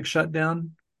pandemic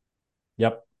shutdown?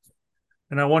 Yep.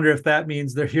 And I wonder if that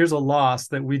means here's a loss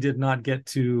that we did not get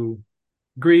to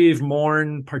grieve,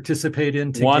 mourn, participate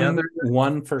in together.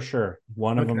 One for sure.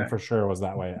 One of them for sure was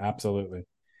that way. Absolutely.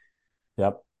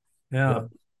 Yep. Yeah.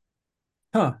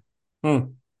 Yep. Huh.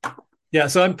 Yeah,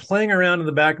 so I'm playing around in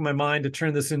the back of my mind to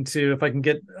turn this into, if I can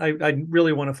get, I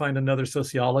really want to find another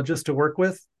sociologist to work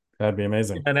with. That'd be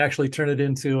amazing. And actually turn it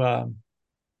into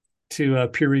to a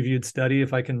peer-reviewed study.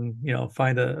 If I can,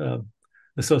 find a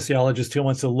sociologist who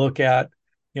wants to look at,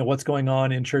 what's going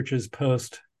on in churches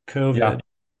post-COVID.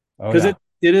 Because it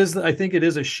is, I think it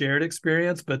is a shared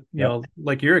experience, but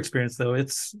like your experience though,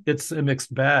 it's a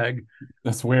mixed bag.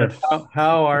 That's weird.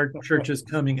 How are churches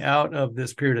coming out of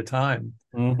this period of time?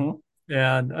 Mm-hmm.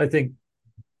 And I think,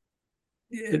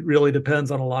 it really depends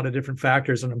on a lot of different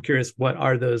factors. And I'm curious, what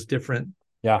are those different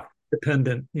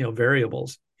dependent,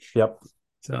 variables? Yep.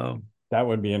 So that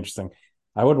would be interesting.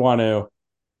 I would want to,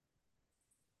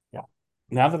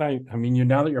 now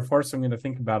that you're forcing me to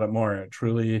think about it more,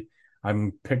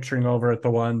 I'm picturing over at the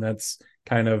one that's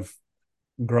kind of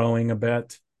growing a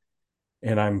bit,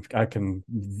 and I can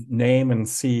name and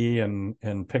see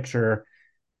and picture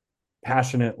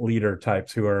passionate leader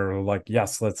types who are like,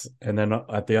 yes, let's. And then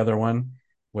at the other one,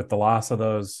 with the loss of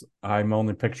those, I'm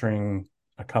only picturing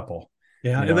a couple.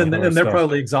 Yeah, and they're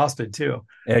probably exhausted too.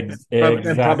 Exactly.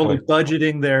 And probably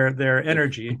budgeting their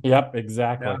energy. Yep,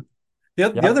 exactly. Yeah.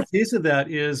 The other piece of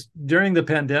that is during the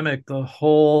pandemic, the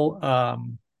whole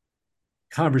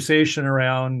conversation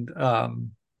around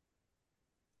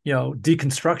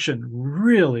deconstruction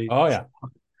really. Oh yeah.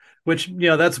 Which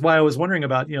that's why I was wondering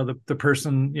about the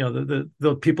person,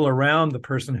 the people around the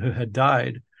person who had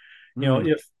died.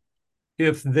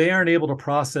 If they aren't able to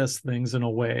process things in a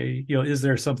way, is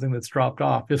there something that's dropped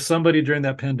off? If somebody during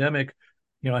that pandemic,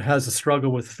 has a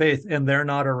struggle with faith and they're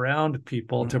not around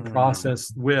people to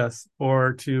process with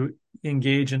or to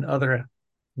engage in other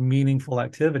meaningful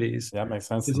activities, that makes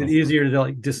sense. Is it easier to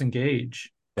like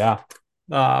disengage? Yeah.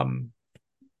 So I'm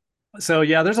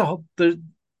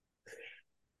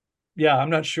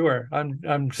not sure.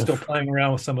 I'm still playing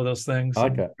around with some of those things. I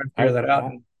like it. Figure that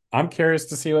out. I'm curious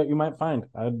to see what you might find.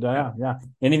 Yeah.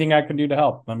 Anything I can do to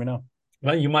help, let me know.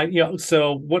 Well, you might,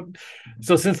 So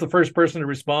since the first person to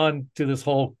respond to this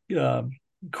whole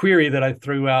query that I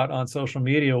threw out on social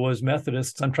media was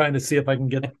Methodists, I'm trying to see if I can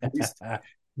get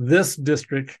this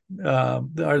district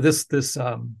or this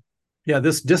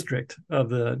district of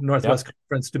the Northwest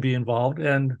Conference to be involved,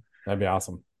 and that'd be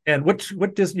awesome. And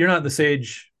you're not the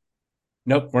Sage?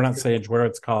 Nope, we're not Sage. Where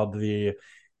it's called the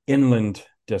Inland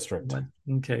District.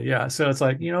 Okay, yeah. So it's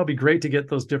like, it'd be great to get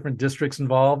those different districts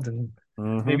involved and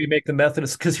maybe make the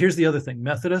Methodists, because here's the other thing: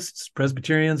 Methodists,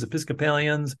 Presbyterians,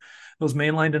 Episcopalians, those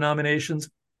mainline denominations,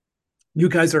 you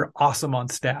guys are awesome on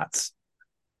stats.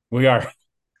 We are.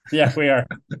 Yeah, we are.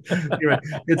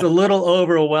 It's a little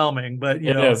overwhelming, but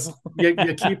it is.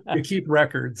 you keep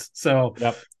records. So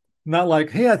not like,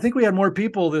 hey, I think we had more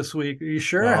people this week. Are you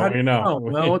sure? No, How do you know?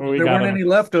 Well, there weren't any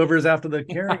leftovers after the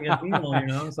carrying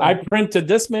meal, So. I printed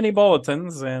this many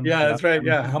bulletins, and that's right.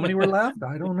 Yeah, how many were left?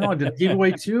 I don't know. Did it give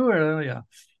away 2 or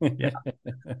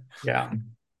yeah.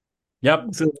 Yep.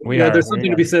 So there's something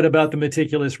to be said about the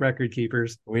meticulous record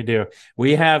keepers. We do.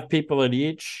 We have people at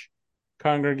each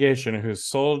congregation whose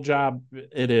sole job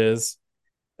it is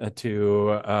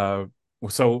to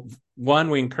so one,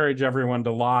 we encourage everyone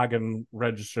to log and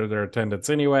register their attendance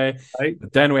anyway. Right.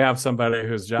 But then we have somebody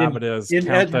whose job it is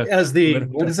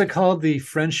what is it called? The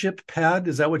friendship pad?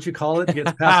 Is that what you call it? It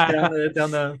gets passed down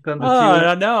the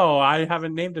Oh, no, I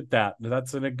haven't named it that.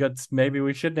 That's a good. Maybe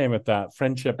we should name it that.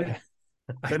 Friendship.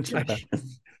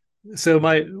 So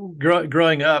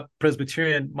growing up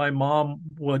Presbyterian, my mom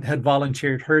had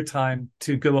volunteered her time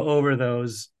to go over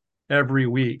those every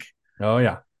week. Oh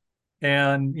yeah.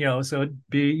 And so it'd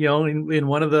be in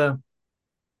one of the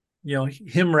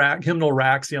hymnal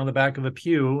racks in the back of a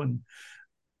pew, and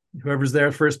whoever's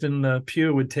there first in the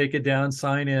pew would take it down,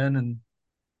 sign in, and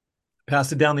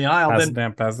pass it down the aisle. Pass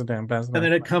it down. And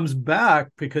then it comes back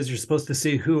because you're supposed to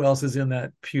see who else is in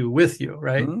that pew with you,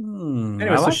 right?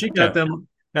 Anyway, so she got them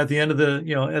at the end of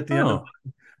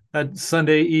at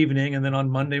Sunday evening, and then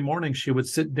on Monday morning she would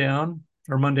sit down,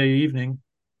 or Monday evening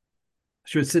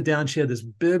she would sit down. She had this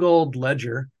big old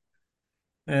ledger,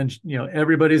 and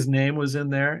everybody's name was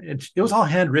in there, and it was all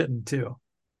handwritten too.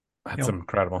 That's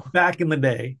incredible. Back in the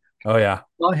day. Oh yeah.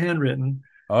 All handwritten.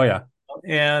 Oh yeah.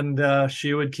 And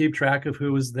she would keep track of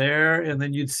who was there, and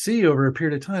then you'd see over a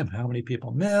period of time how many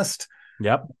people missed.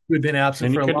 Yep. Who'd been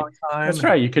absent for a long time. That's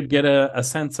right. You could get a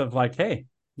sense of like, hey,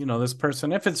 this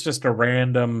person, if it's just a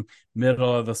random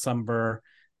middle of the summer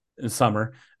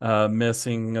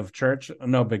missing of church,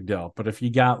 no big deal. But if you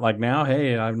got like now,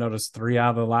 hey, I've noticed 3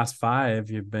 out of the last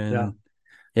 5 you've been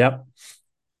yeah.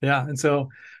 And so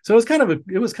it was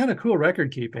kind of cool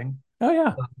record keeping. Oh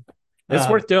yeah. It's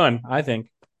worth doing, I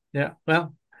think. Yeah.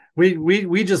 Well,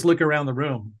 we just look around the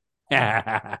room.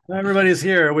 Everybody's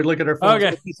here. We look at our phones.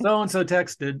 Okay. So and so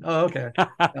texted. Oh, okay.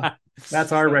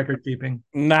 That's our record keeping.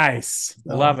 Nice.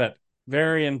 Love it.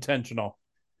 Very intentional.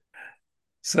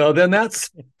 So then that's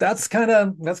kind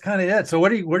of it. So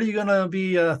what are you going to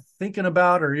be thinking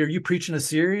about, or are you preaching a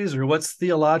series, or what's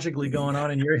theologically going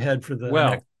on in your head for the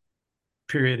next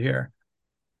period here?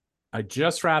 I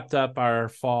just wrapped up our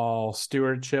fall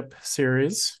stewardship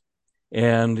series,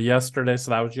 and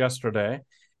that was yesterday.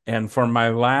 And for my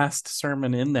last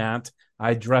sermon in that,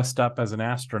 I dressed up as an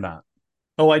astronaut.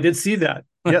 Oh, I did see that.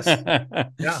 Yes.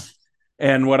 Yeah.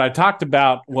 And what I talked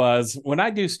about was when I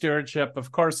do stewardship,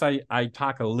 of course, I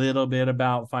talk a little bit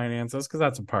about finances because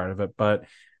that's a part of it. But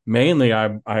mainly,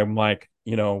 I'm like,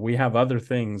 we have other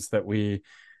things that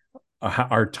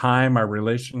our time, our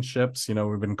relationships,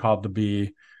 we've been called to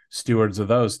be stewards of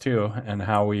those too, and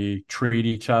how we treat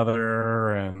each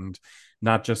other and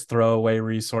not just throw away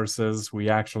resources. We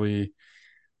actually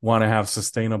want to have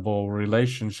sustainable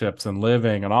relationships and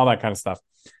living and all that kind of stuff.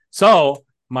 So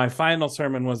my final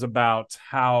sermon was about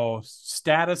how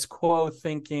status quo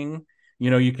thinking,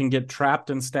 you can get trapped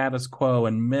in status quo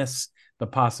and miss the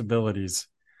possibilities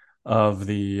of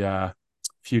the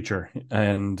future.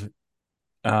 And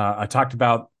I talked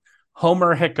about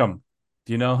Homer Hickam.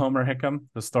 Do you know Homer Hickam?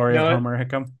 The story of No, Homer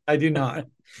Hickam? I do not.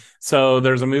 So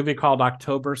there's a movie called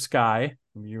October Sky.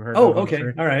 Have you heard Oh, of okay.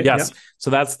 it? All right. Yes. Yep. So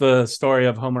that's the story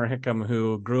of Homer Hickam,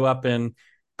 who grew up in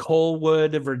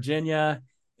Coalwood, Virginia,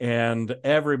 and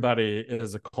everybody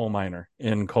is a coal miner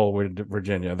in Coalwood,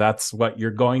 Virginia. That's what you're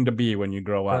going to be when you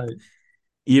grow up. Right.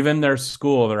 Even their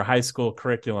high school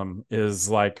curriculum is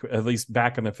like, at least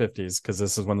back in the 50s, because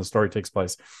this is when the story takes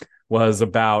place, was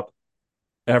about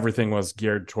everything was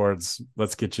geared towards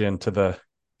let's get you into the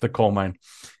coal mine.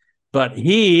 But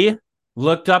he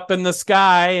looked up in the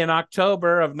sky in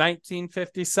October of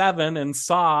 1957 and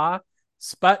saw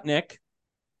Sputnik.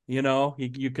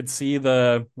 You could see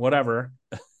the whatever,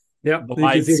 Yep. the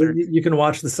lights. You can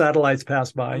watch the satellites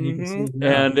pass by, and you can see.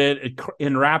 Yeah. And it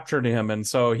enraptured him. And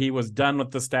so he was done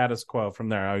with the status quo from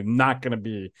there. I'm not going to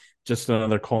be just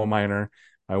another coal miner.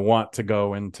 I want to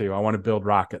build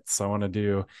rockets. I want to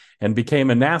do, and became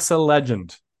a NASA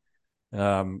legend,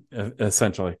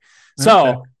 essentially.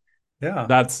 So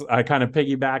yeah, I kind of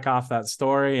piggyback off that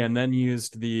story and then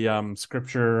used the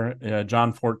scripture,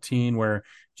 John 14, where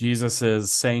Jesus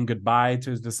is saying goodbye to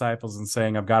his disciples and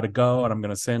saying, I've got to go and I'm going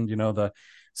to send, the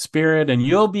Spirit, and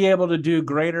you'll be able to do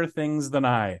greater things than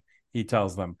I, he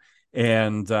tells them.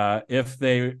 And if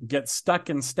they get stuck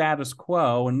in status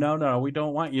quo and no, we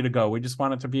don't want you to go, we just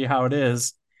want it to be how it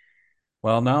is.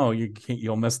 Well, no,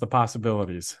 you'll miss the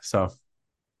possibilities. So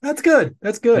that's good.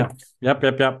 That's good.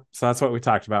 Yep. So that's what we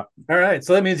talked about. All right.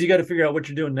 So that means you got to figure out what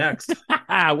you're doing next.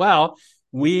 Well,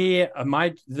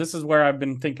 this is where I've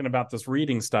been thinking about this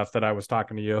reading stuff that I was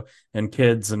talking to you and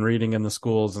kids and reading in the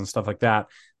schools and stuff like that.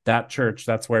 That church,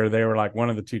 that's where they were like, one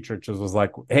of the two churches was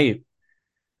like, hey,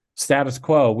 status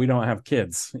quo, we don't have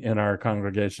kids in our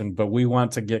congregation, but we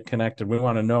want to get connected. We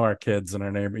want to know our kids and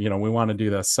our neighbor, we want to do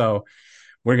this. So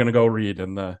we're going to go read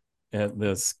at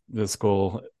this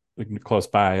school close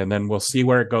by, and then we'll see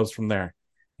where it goes from there.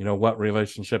 What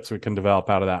relationships we can develop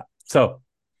out of that. So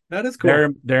that is cool.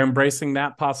 They're embracing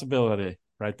that possibility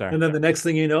right there. And then the next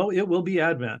thing you know, it will be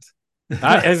Advent.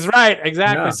 Is right,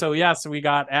 exactly. Yeah. So we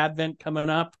got Advent coming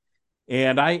up,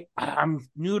 and I'm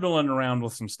noodling around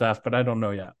with some stuff, but I don't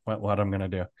know yet what I'm going to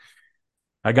do.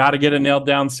 I got to get it nailed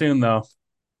down soon, though.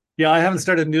 Yeah, I haven't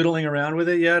started noodling around with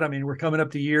it yet. I mean, we're coming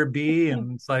up to year B,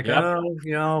 and it's like,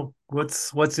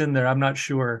 what's in there? I'm not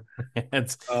sure.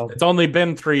 It's only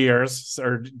been 3 years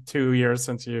or 2 years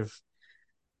since you've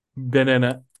been in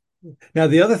it. Now,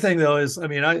 the other thing though is, I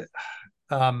mean,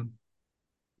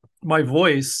 my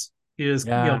voice is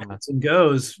comes and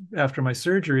goes after my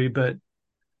surgery, but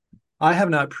I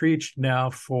have not preached now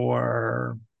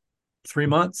for 3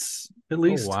 months at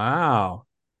least. Oh,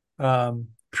 wow.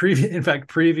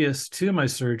 Previous to my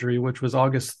surgery, which was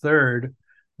August 3rd,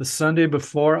 the Sunday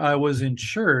before I was in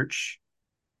church,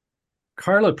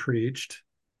 Carla preached.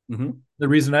 Mm-hmm. The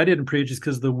reason I didn't preach is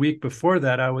because the week before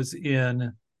that I was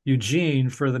in Eugene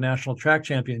for the National Track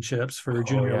Championships for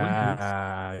Junior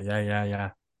Olympics.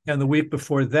 Yeah. And the week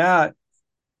before that,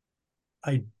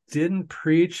 I didn't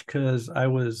preach because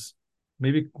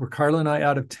were Carla and I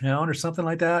out of town or something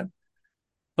like that?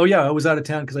 Oh yeah, I was out of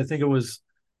town because I think it was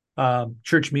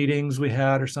church meetings we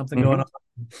had or something going on.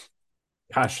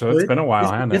 Gosh, so it's been a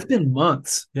while, hasn't it? It's been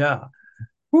months, yeah.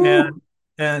 Woo.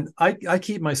 And I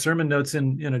keep my sermon notes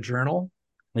in a journal.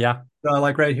 Yeah.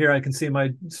 Like right here, I can see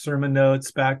my sermon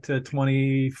notes back to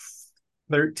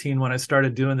 2013 when I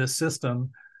started doing this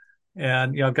system.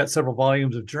 And I've got several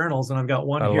volumes of journals, and I've got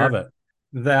one here love it.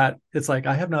 that it's like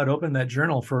I have not opened that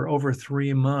journal for over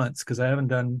 3 months because I haven't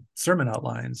done sermon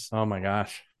outlines. Oh my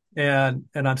gosh. And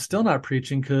I'm still not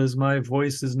preaching because my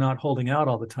voice is not holding out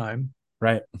all the time.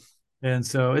 Right. And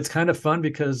so it's kind of fun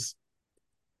because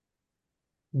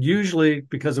usually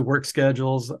because of work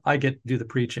schedules, I get to do the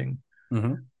preaching.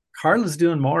 Mm-hmm. Carla's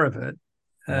doing more of it.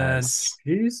 And nice.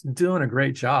 he's doing a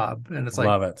great job. And it's like,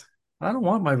 love it. I don't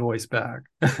want my voice back.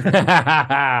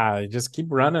 Just keep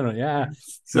running. Yeah.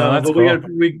 So, No, that's but cool.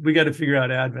 we got to figure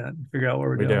out Advent, figure out what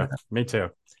we're We doing do. with it. Me too.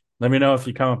 Let me know if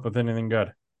you come up with anything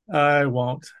good. I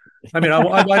won't. I mean,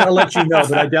 I might let you know,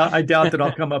 but I doubt that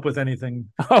I'll come up with anything.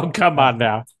 Oh, come on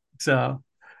now. So,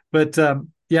 but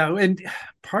yeah, and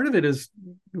part of it is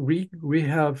we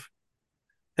have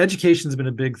education's been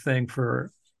a big thing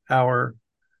for our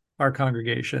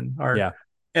congregation. Yeah.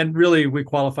 And really we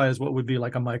qualify as what would be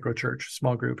like a micro church,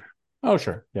 small group. Oh,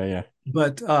 sure. Yeah, yeah.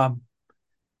 But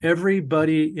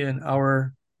everybody in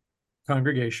our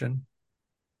congregation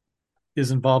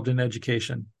is involved in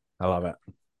education. I love it.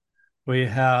 We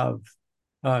have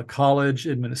college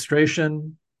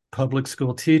administration, public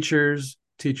school teachers,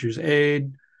 teachers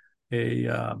aid,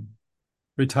 a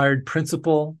retired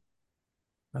principal.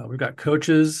 We've got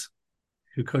coaches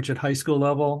who coach at high school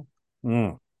level.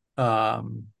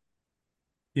 Um,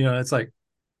 it's like,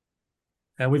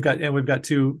 and we've got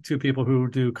two people who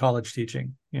do college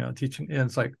teaching. Teaching, and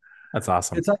it's like that's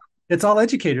awesome. It's all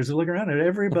educators who look around and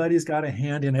everybody's got a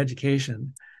hand in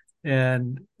education.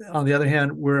 And on the other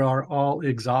hand, we are all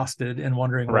exhausted and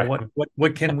wondering, right. well,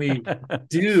 what can we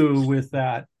do with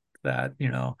that?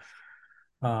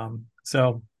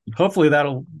 So hopefully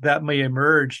that may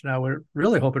emerge. Now we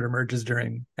really hope it emerges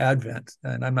during Advent,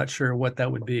 and I'm not sure what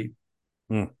that would be.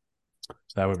 So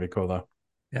that would be cool though.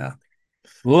 Yeah.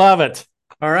 Love it.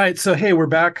 All right. So hey, we're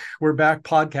back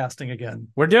podcasting again.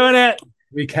 We're doing it.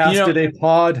 We casted a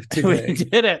pod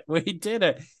today. We did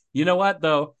it. You know what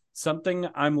though? Something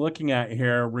I'm looking at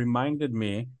here reminded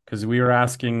me, because we were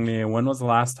asking me when was the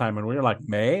last time, and we were like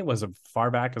May. Was it far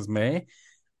back as May?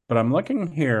 But I'm looking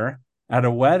here at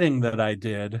a wedding that I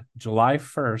did July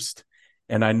 1st,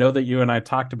 and I know that you and I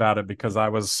talked about it because I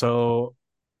was so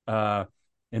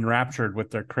enraptured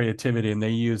with their creativity, and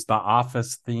they used the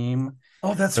Office theme.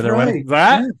 Oh, that's for their right. wedding.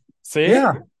 That? Yeah. See?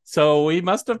 Yeah. So we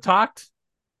must have talked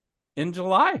in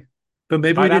July. But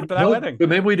maybe we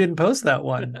didn't post that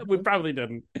one. We probably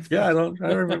didn't. Yeah, I don't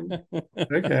remember.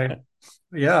 Okay.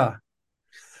 Yeah.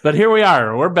 But here we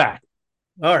are. We're back.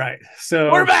 All right. So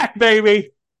we're back,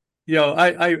 baby.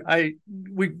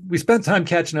 We spent time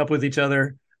catching up with each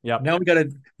other. Yeah. Now we got to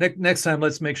next time.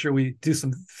 Let's make sure we do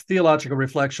some theological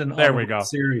reflection. There we go.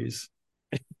 Series.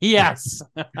 Yes.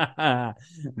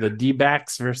 The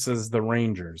D-backs versus the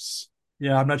Rangers.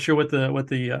 Yeah, I'm not sure what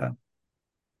the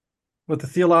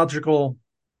theological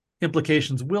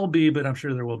implications will be, but I'm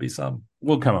sure there will be some.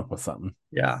 We'll come up with something.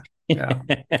 Yeah.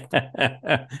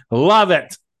 Love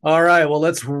it. All right. Well,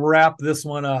 let's wrap this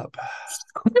one up.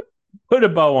 Put a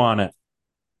bow on it.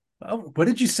 Oh, what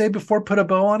did you say before? Put a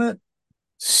bow on it?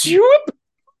 Swoop.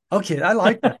 Okay, I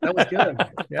like that. That was good.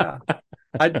 Yeah.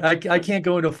 I can't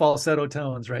go into falsetto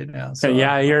tones right now. So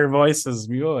yeah, your voice is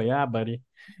yeah, buddy.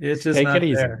 It's just take not it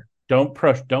easy. There. Don't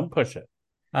push it.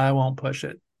 I won't push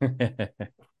it.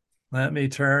 Let me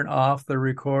turn off the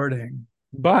recording.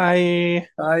 Bye.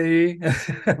 Bye.